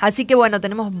 Así que bueno,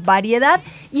 tenemos variedad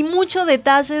y mucho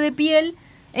detalle de piel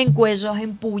en cuellos,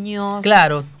 en puños.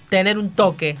 Claro, tener un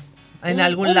toque en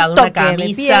algún un lado, una toque de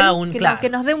camisa, piel, claro. que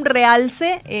nos dé un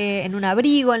realce en un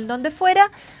abrigo, en donde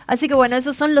fuera. Así que bueno,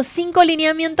 esos son los 5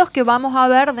 lineamientos que vamos a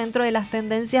ver dentro de las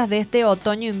tendencias de este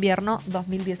otoño-invierno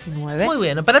 2019. Muy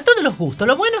bueno, para todos los gustos.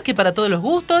 Lo bueno es que para todos los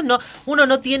gustos, uno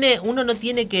no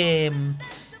tiene que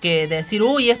decir,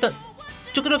 uy, esto.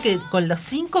 Yo creo que con los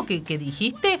 5 que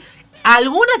dijiste,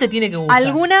 alguna te tiene que gustar.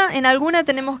 En alguna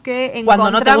tenemos que encontrar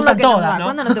Cuando no te gustan lo que nos todas, va. ¿no?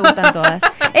 Cuando no te gustan todas.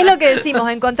 Es lo que decimos,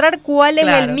 encontrar cuál es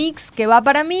Claro. el mix que va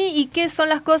para mí y qué son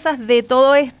las cosas de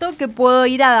todo esto que puedo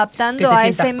ir adaptando Que te a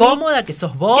sientas ese mix. cómoda, que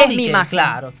sos vos que es y mi que, imagen.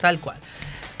 claro, tal cual.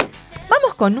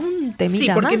 Vamos con un temita Sí,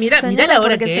 porque más, mirá señora, la hora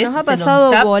porque que se es. nos ha se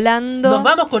pasado está- volando. Nos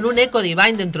vamos con un Eco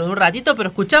Divine dentro de un ratito, pero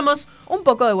escuchamos un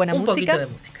poco de buena un música. poquito de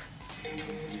música.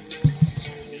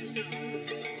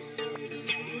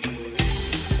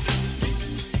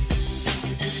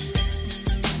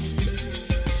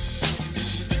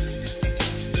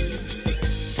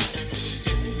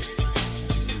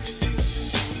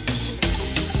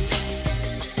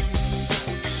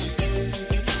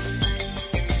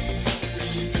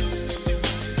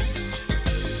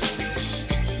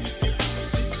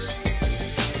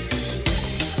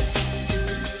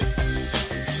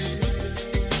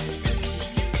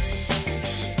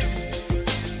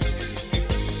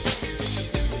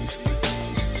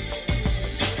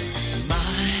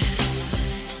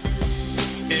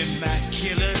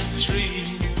 Immaculate tree,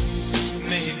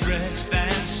 made breath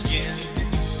and skin.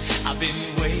 I've been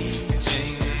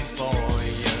waiting for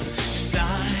your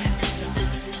sign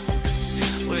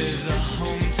with a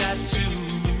home tattoo.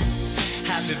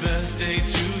 Happy birthday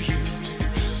to you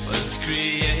was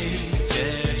created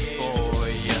for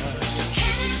you.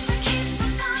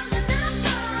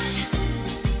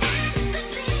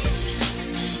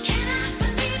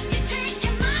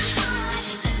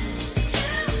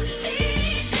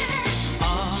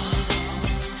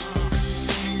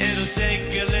 It'll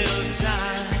take a little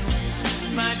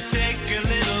time, might take a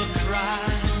little cry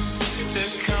to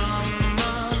come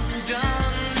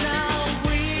undone. Now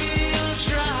we'll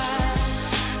try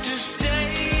to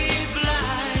stay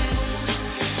blind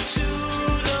to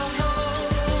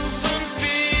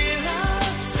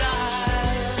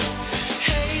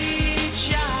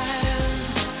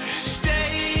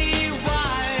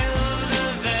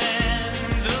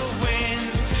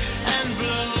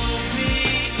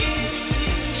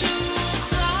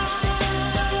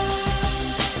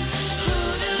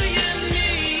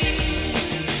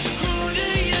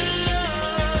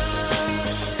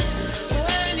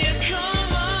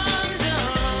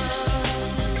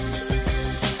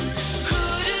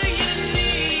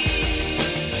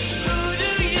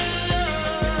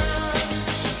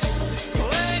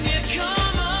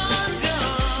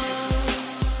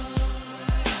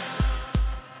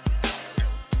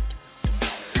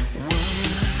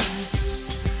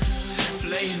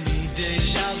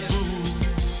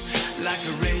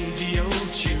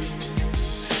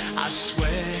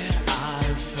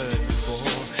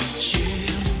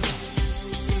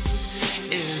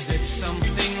Is it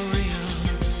something real,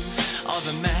 or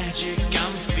the magic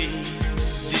I'm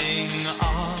feeding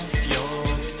off your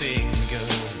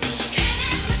fingers? Can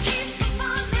I keep you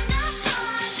falling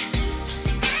apart in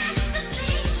the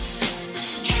seams?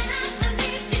 Can I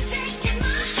believe you're taking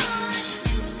my heart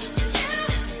to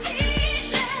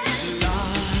pieces?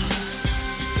 Lost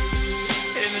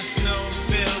in a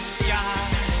snow-filled sky,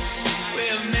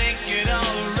 we'll make it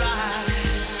alright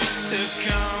to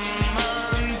come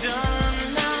undone.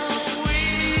 Now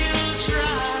we'll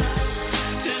try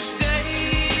to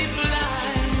stay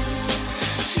blind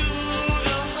to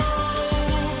the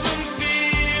hope and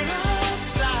fear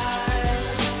outside.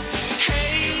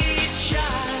 Hey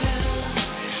child,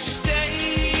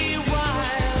 stay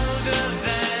wilder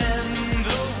than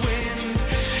the wind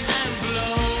and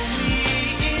blow me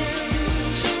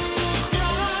into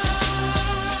cry.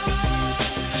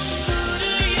 Who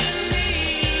do you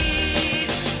need?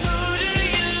 Who do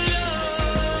you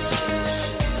love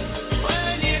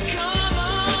when you come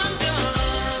undone?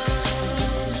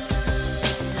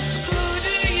 Who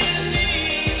do you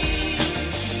need?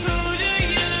 Who do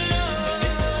you love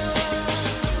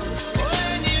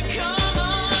when you come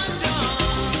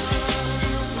undone?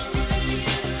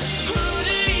 Who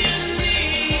do you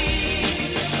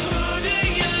need? Who do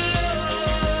you love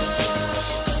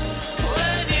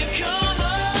when you come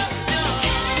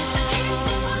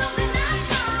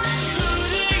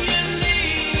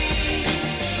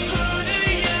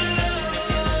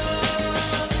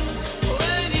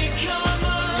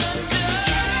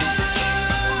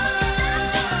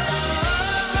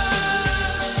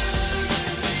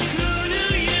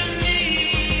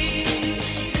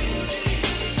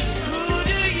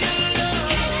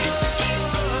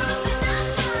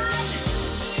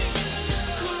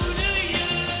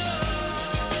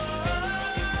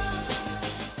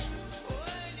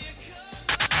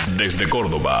Desde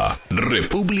Córdoba,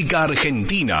 República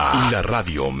Argentina, la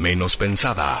radio menos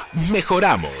pensada.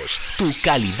 Mejoramos tu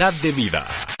calidad de vida.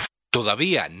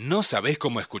 ¿Todavía no sabés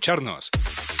cómo escucharnos?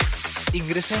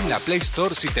 Ingresá en la Play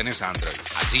Store si tenés Android.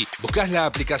 Allí buscás la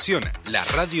aplicación La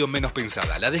Radio Menos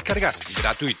Pensada, la descargas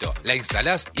gratuito, la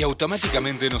instalás y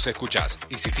automáticamente nos escuchás.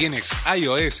 Y si tienes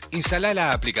iOS, instalá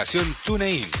la aplicación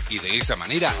TuneIn y de esa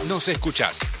manera nos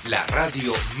escuchás. La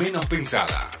Radio Menos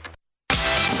Pensada.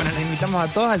 Bueno, les invitamos a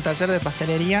todos al taller de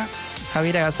pastelería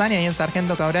Javier Agassani, ahí en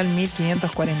Sargento Cabral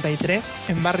 1543,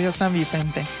 en barrio San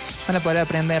Vicente. Van a poder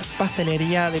aprender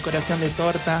pastelería, decoración de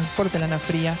torta, porcelana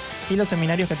fría y los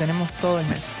seminarios que tenemos todo el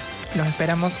mes. Los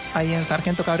esperamos ahí en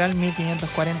Sargento Cabral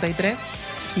 1543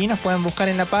 y nos pueden buscar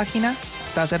en la página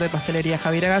Taller de Pastelería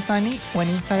Javier Agassani o en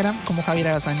Instagram como Javier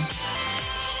Agassani.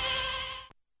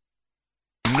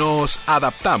 Nos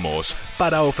adaptamos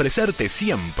para ofrecerte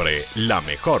siempre la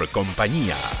mejor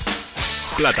compañía.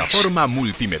 Plataforma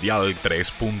Multimedial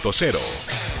 3.0.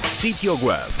 Sitio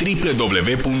web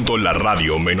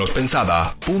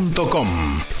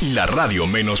www.laradiomeноspensada.com.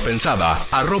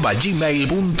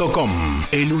 laradiomeноspensada@gmail.com.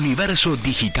 El universo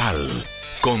digital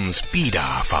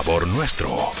conspira a favor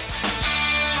nuestro.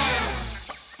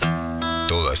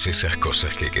 Todas esas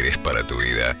cosas que querés para tu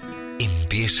vida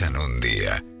empiezan un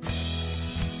día.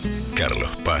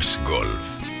 Carlos Paz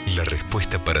Golf, la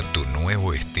respuesta para tu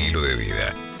nuevo estilo de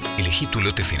vida. Elegí tu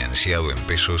lote financiado en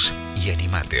pesos y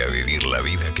animate a vivir la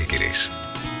vida que querés.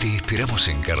 Te esperamos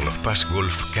en Carlos Paz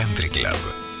Golf Country Club.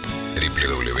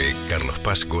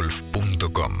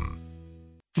 www.carlospazgolf.com.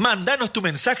 Mándanos tu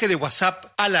mensaje de WhatsApp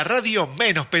a la radio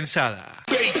menos pensada.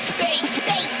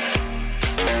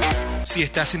 Si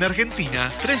estás en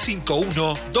Argentina,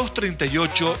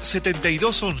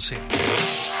 351-238-7211.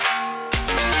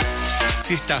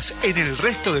 Si estás en el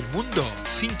resto del mundo,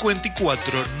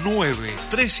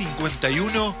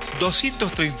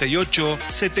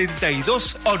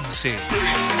 549-351-238-7211.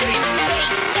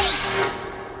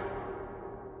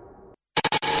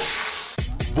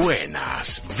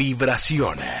 Buenas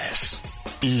vibraciones.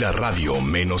 La radio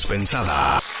menos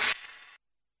pensada.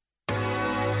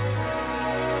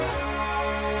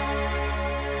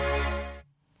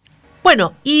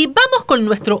 Bueno, y vamos con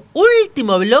nuestro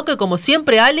último bloque, como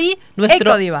siempre, Ali,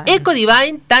 nuestro Eco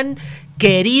Divine tan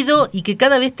querido y que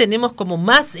cada vez tenemos como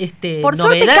más Por novedades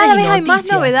suerte cada y vez hay más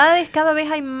noticias. novedades, cada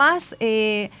vez hay más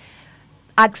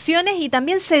acciones y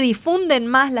también se difunden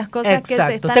más las cosas que se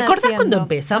Exacto. están ¿Te acordás haciendo? cuando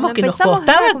empezamos que nos empezamos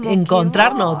costaba era como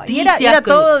encontrar que, noticias? Era que-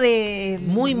 todo de...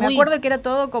 muy, me muy acuerdo que era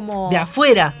todo como... de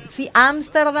afuera. Sí,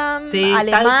 Ámsterdam, Sí,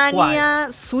 tal Alemania,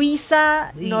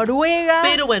 Suiza, Y- Noruega.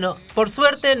 Pero bueno, por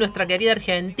suerte nuestra querida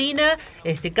Argentina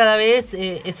cada vez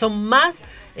son más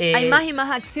Hay más y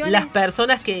más acciones. Las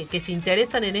personas que se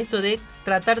interesan en esto de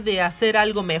tratar de hacer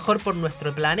algo mejor por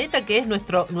nuestro planeta, que es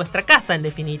nuestra casa en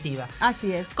definitiva.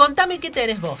 Así es. Contame qué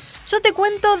tenés vos. Yo te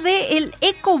cuento de el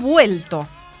ecovuelto.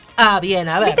 Ah, bien,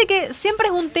 a ver. Viste que siempre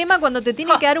es un tema cuando te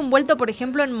tienen que dar un vuelto, por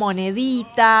ejemplo, en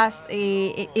moneditas.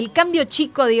 El cambio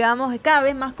chico, digamos, es cada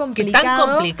vez más complicado. Que tan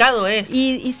complicado es.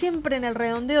 Y siempre en el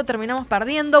redondeo terminamos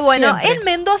perdiendo. Bueno, Siempre. en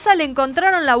Mendoza le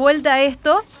encontraron la vuelta a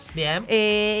esto. Bien.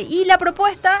 Y la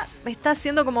propuesta está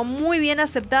siendo como muy bien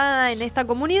aceptada en esta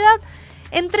comunidad.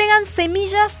 Entregan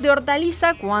semillas de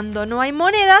hortaliza cuando no hay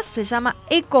monedas. Se llama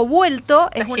ecovuelto.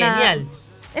 Está genial.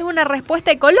 Es una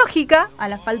respuesta ecológica a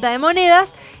la falta de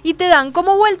monedas y te dan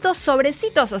como vueltos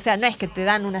sobrecitos. O sea, no es que te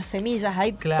dan unas semillas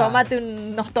ahí, Claro. tomate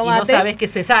unos tomates. Y no sabes qué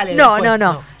se sale No, después,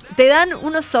 no. Te dan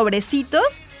unos sobrecitos,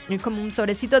 es como un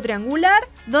sobrecito triangular,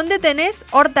 donde tenés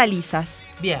hortalizas.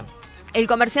 Bien. El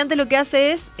comerciante lo que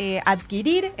hace es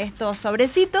adquirir estos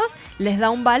sobrecitos, les da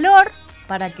un valor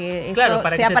para que eso Claro,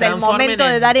 para que sea se para el transformen momento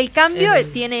de dar el cambio,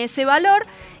 en- tiene ese valor.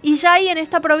 Y ya hay en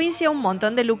esta provincia un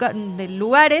montón de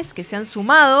lugares que se han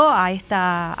sumado a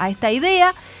esta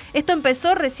idea. Esto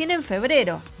empezó recién en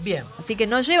febrero. Bien. Así que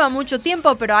no lleva mucho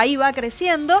tiempo, pero ahí va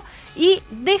creciendo y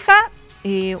deja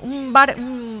un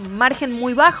margen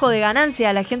muy bajo de ganancia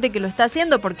a la gente que lo está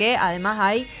haciendo, porque además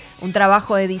hay un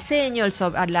trabajo de diseño,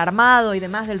 el armado y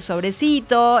demás del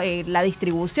sobrecito, la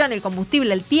distribución, el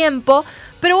combustible, el tiempo.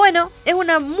 Pero bueno, es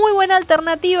una muy buena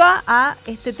alternativa a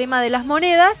este tema de las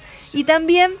monedas y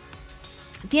también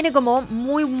tiene como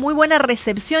muy, muy buena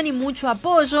recepción y mucho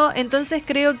apoyo. Entonces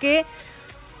creo que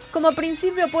como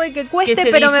principio puede que cueste, Que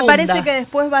se pero me difunda. parece que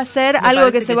después va a ser Me algo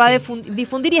que parece se que va a sí.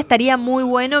 difundir y estaría muy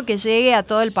bueno que llegue a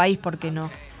todo el país, ¿por qué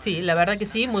no? Sí, la verdad que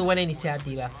sí, muy buena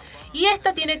iniciativa. Y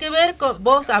esta tiene que ver con,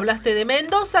 vos hablaste de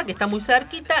Mendoza, que está muy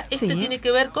cerquita, Sí. tiene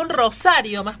que ver con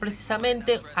Rosario, más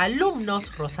precisamente,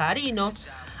 alumnos rosarinos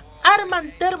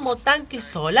arman termotanques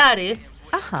solares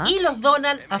Ajá. y los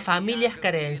donan a familias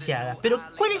carenciadas. Pero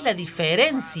 ¿cuál es la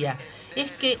diferencia?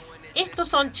 Es que estos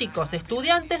son chicos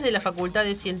estudiantes de la Facultad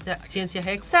de Ciencias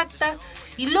Exactas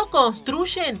y lo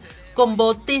construyen con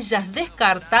botellas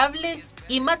descartables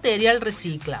y material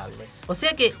reciclable. O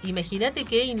sea que imagínate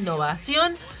qué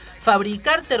innovación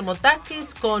fabricar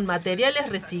termotanques con materiales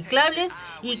reciclables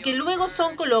y que luego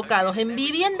son colocados en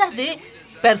viviendas de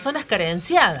personas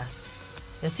carenciadas.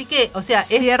 Así que, o sea,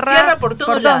 cierra por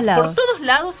todos lados. Por todos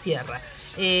lados cierra.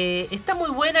 Está muy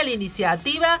buena la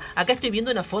iniciativa. Acá estoy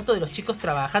viendo una foto de los chicos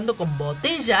trabajando con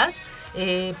botellas.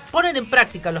 Ponen en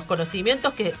práctica los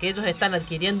conocimientos que ellos están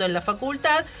adquiriendo en la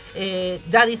facultad.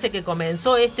 Ya dice que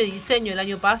comenzó este diseño el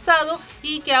año pasado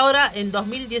y que ahora en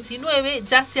 2019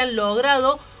 ya se han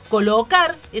logrado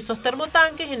colocar esos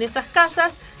termotanques en esas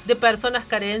casas de personas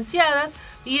carenciadas.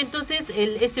 Y entonces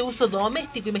ese uso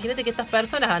doméstico, imagínate que estas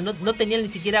personas no tenían ni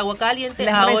siquiera agua caliente.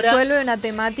 Les ahora resuelve una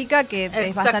temática que es bastante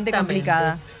Exactamente.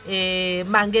 complicada.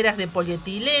 Mangueras de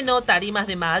polietileno, tarimas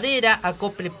de madera,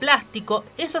 acople plástico.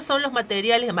 Esos son los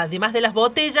materiales, además de las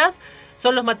botellas,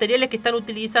 son los materiales que están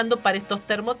utilizando para estos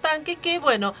termotanques. Que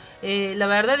bueno, la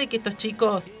verdad es que estos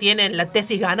chicos tienen la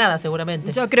tesis ganada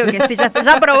seguramente. Yo creo que sí,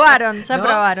 ya probaron, ¿No?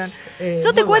 probaron.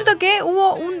 Yo te muy cuento bueno. que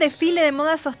hubo un desfile de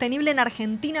moda sostenible en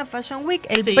Argentina Fashion Week,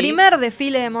 el Sí. primer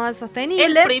desfile de moda sostenible.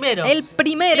 El primero.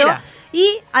 Mira. Mira. Y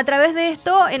a través de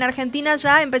esto, en Argentina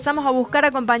ya empezamos a buscar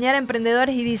acompañar a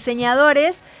emprendedores y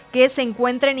diseñadores que se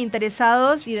encuentren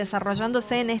interesados y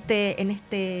desarrollándose en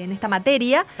esta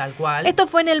materia. Tal cual. Esto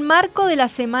fue en el marco de la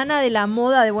Semana de la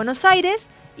Moda de Buenos Aires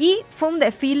y fue un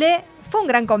desfile, fue un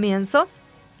gran comienzo.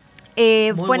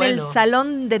 Muy Fue en el bueno.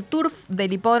 Salón de Turf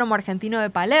del Hipódromo Argentino de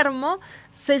Palermo.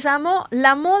 Se llamó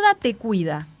La Moda Te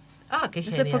Cuida. Ah, qué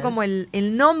Ese genial. fue como el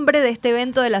nombre de este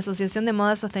evento de la Asociación de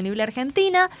Moda Sostenible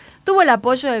Argentina. Tuvo el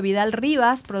apoyo de Vidal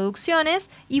Rivas Producciones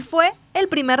y fue el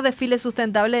primer desfile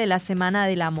sustentable de la Semana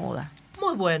de la Moda.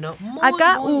 Muy bueno.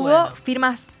 Acá muy hubo bueno.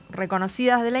 firmas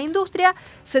reconocidas de la industria.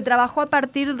 Se trabajó a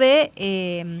partir de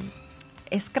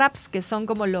scraps, que son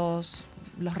como los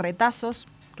retazos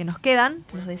que nos quedan,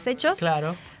 los desechos.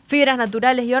 Claro. Fibras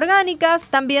naturales y orgánicas,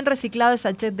 también reciclado de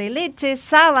sachet de leche,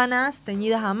 sábanas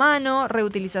teñidas a mano,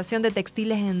 reutilización de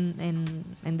textiles en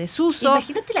desuso.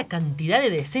 Imagínate la cantidad de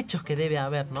desechos que debe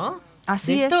haber, ¿no?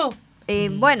 Así ¿De es. esto?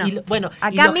 Bueno, y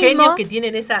acá los mismo, genios que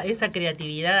tienen esa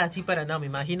creatividad así para, no, me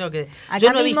imagino que acá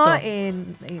yo no he mismo, visto.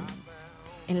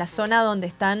 en la zona donde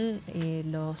están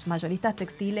los mayoristas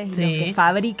textiles y Sí. los que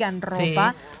fabrican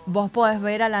ropa, Sí. vos podés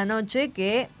ver a la noche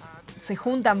que se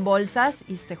juntan bolsas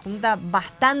y se junta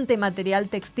bastante material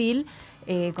textil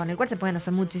con el cual se pueden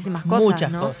hacer muchísimas cosas.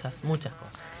 Muchas ¿no? cosas.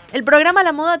 El programa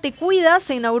La Moda Te Cuida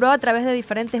se inauguró a través de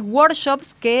diferentes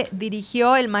workshops que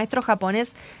dirigió el maestro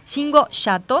japonés Shingo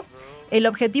Yato. El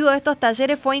objetivo de estos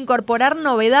talleres fue incorporar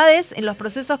novedades en los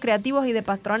procesos creativos y de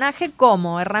patronaje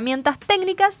como herramientas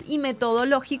técnicas y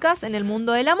metodológicas en el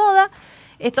mundo de la moda.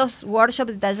 Estos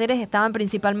workshops y talleres estaban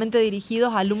principalmente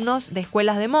dirigidos a alumnos de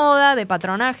escuelas de moda, de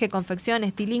patronaje, confección,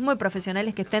 estilismo y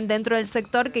profesionales que estén dentro del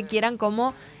sector que quieran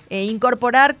como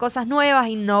incorporar cosas nuevas,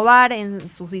 innovar en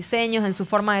sus diseños, en su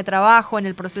forma de trabajo, en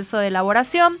el proceso de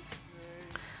elaboración.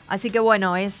 Así que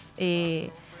bueno, es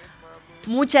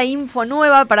mucha info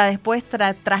nueva para después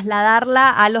trasladarla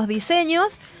a los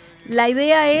diseños. La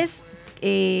idea es,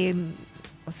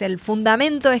 el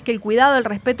fundamento es que el cuidado, el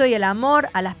respeto y el amor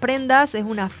a las prendas es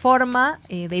una forma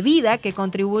de vida que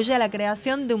contribuye a la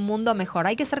creación de un mundo mejor.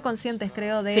 Hay que ser conscientes,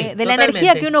 creo, de la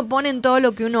energía que uno pone en todo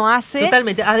lo que uno hace.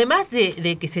 Totalmente. Además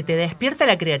de que se te despierta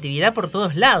la creatividad por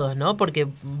todos lados, ¿no? Porque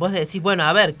vos decís, bueno,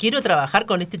 a ver, quiero trabajar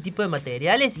con este tipo de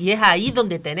materiales y es ahí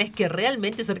donde tenés que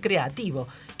realmente ser creativo.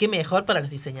 Qué mejor para los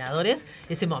diseñadores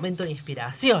ese momento de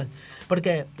inspiración.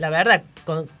 Porque la verdad,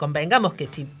 convengamos que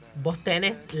si vos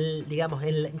tenés, digamos,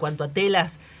 en cuanto a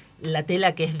telas, la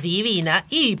tela que es divina,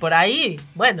 y por ahí,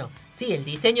 bueno, sí, el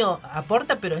diseño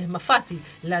aporta, pero es más fácil.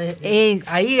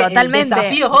 Ahí totalmente, el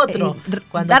desafío es otro.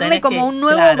 Darle como un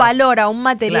nuevo valor a un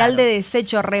material de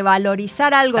desecho,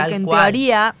 revalorizar algo Tal que en cual.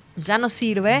 teoría ya no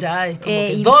sirve. Ya es como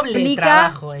que doble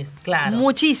trabajo es, claro.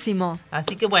 Muchísimo.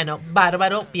 Así que bueno,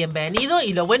 bárbaro, bienvenido.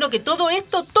 Y lo bueno que todo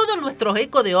esto, todos nuestros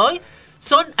ecos de hoy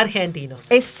son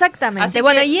argentinos. Exactamente. Así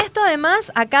bueno, que, y esto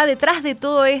además, acá detrás de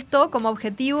todo esto, como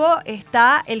objetivo,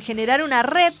 está el generar una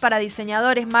red para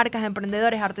diseñadores, marcas,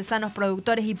 emprendedores, artesanos,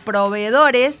 productores y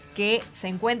proveedores que se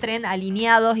encuentren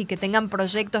alineados y que tengan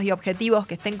proyectos y objetivos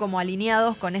que estén como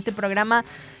alineados con este programa,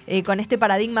 con este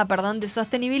paradigma, de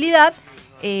sostenibilidad.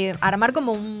 Armar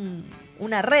como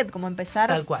una red, como empezar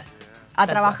tal cual. a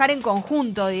trabajar en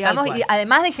conjunto, digamos, y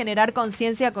además de generar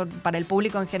conciencia para el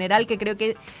público en general, que creo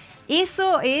que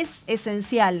eso es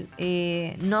esencial.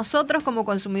 Nosotros como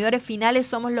consumidores finales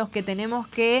somos los que tenemos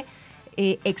que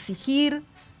exigir,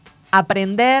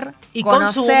 aprender, y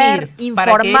conocer, consumir,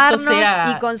 informarnos para que esto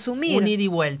sea y consumir. Un ida y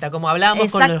vuelta, como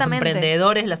hablábamos con los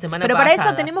emprendedores la semana pasada. pasada. Pero para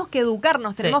eso tenemos que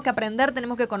educarnos, tenemos que aprender,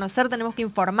 tenemos que conocer, tenemos que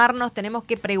informarnos, tenemos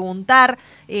que preguntar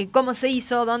cómo se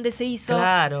hizo, dónde se hizo.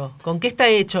 Claro, ¿con qué está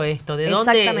hecho esto? ¿De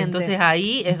dónde? Entonces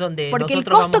ahí es donde porque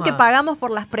nosotros el costo que pagamos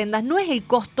por las prendas no es el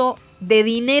costo de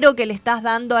dinero que le estás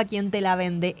dando a quien te la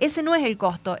vende. Ese no es el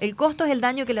costo. El costo es el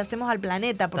daño que le hacemos al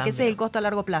planeta, porque ese es el costo a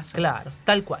largo plazo. Claro,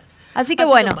 tal cual. Así que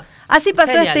bueno, así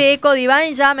pasó Genial. este Eco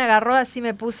Divine, ya me agarró, así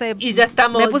me puse. Y ya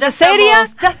estamos, me puse seria.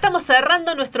 Ya estamos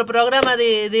cerrando nuestro programa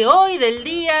de hoy, del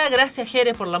día. Gracias,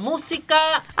 Jere, por la música.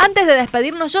 Antes de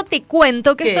despedirnos, yo te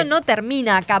cuento que ¿Qué? esto no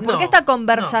termina acá, porque esta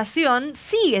conversación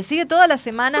sigue toda la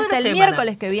semana hasta el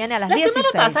miércoles que viene a las 16. La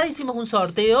semana pasada hicimos un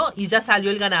sorteo y ya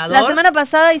salió el ganador. La semana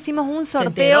pasada hicimos un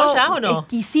sorteo ¿Se enteró ya o no?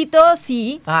 exquisito,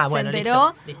 sí. Bueno, se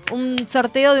enteró. Listo. Un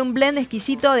sorteo de un blend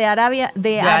exquisito de Arabia,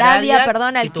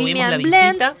 Alquimia la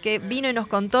Blends, visita. que vino y nos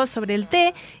contó sobre el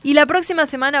té. Y la próxima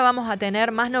semana vamos a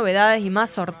tener más novedades y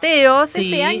más sorteos.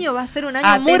 Sí. Este año va a ser un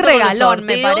año muy Atentos con los regalón,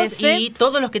 me sorteos, parece. Y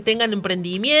todos los que tengan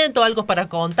emprendimiento, algo para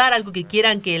contar, algo que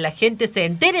quieran que la gente se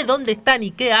entere dónde están y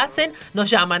qué hacen,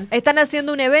 nos llaman. Están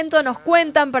haciendo un evento, nos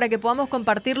cuentan para que podamos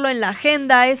compartirlo en la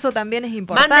agenda, eso también es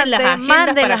importante.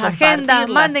 Manden las agendas,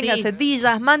 manden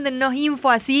gacetillas, mándennos info,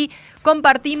 así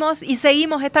compartimos y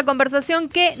seguimos esta conversación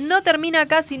que no termina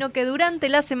acá, sino que durante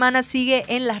la semana sigue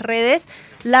en las redes.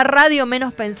 La Radio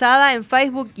Menos Pensada en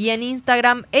Facebook y en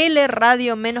Instagram, L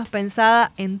Radio Menos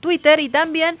Pensada en Twitter y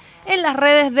también en las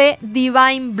redes de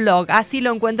Divine Blog. Así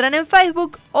lo encuentran en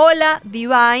Facebook, Hola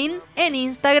Divine, en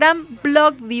Instagram,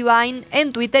 Blog Divine,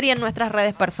 en Twitter y en nuestras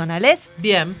redes personales.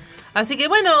 Bien, así que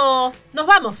bueno, nos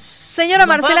vamos. Señora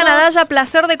Marcela Nadalla,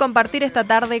 placer de compartir esta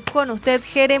tarde con usted.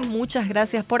 Jere, muchas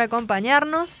gracias por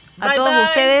acompañarnos. A todos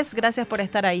ustedes, gracias por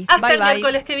estar ahí. Hasta el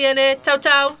miércoles que viene. Chau,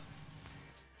 chau.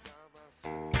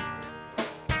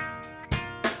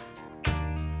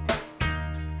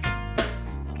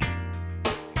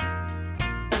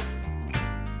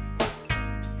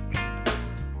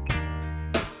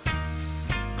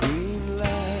 Green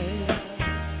light,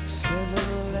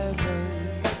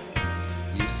 7-Eleven.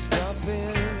 You stop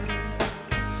in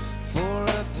for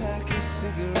a pack of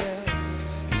cigarettes.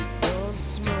 You don't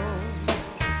smoke,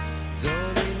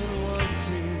 don't even want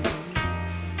to.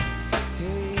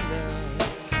 Hey,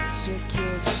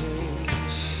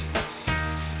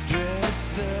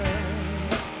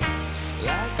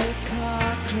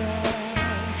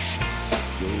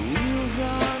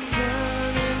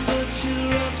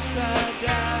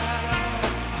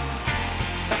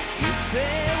 You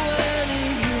say when he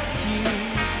hits you,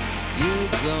 you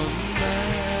don't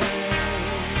mind,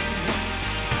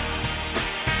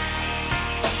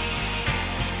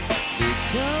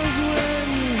 because when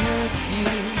he hurts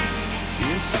you,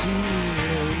 you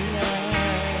feel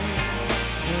alive.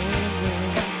 Oh no,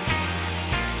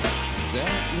 is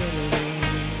that what it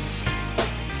is?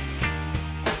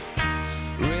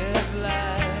 Red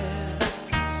light,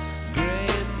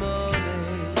 gray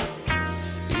morning,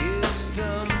 you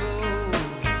stumble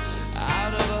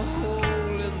out of a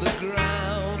hole in the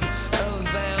ground, a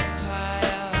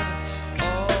vampire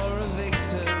or a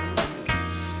victim.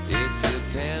 It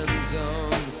depends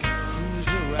on who's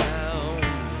around.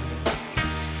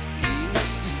 You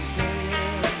used to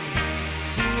stand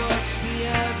to watch the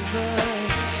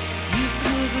adverts. You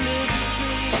could lip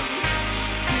sync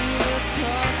to the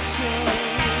talk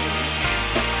shows.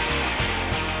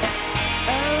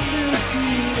 And if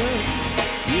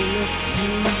you look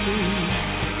through me.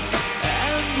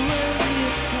 And when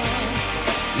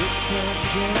you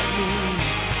talk at me.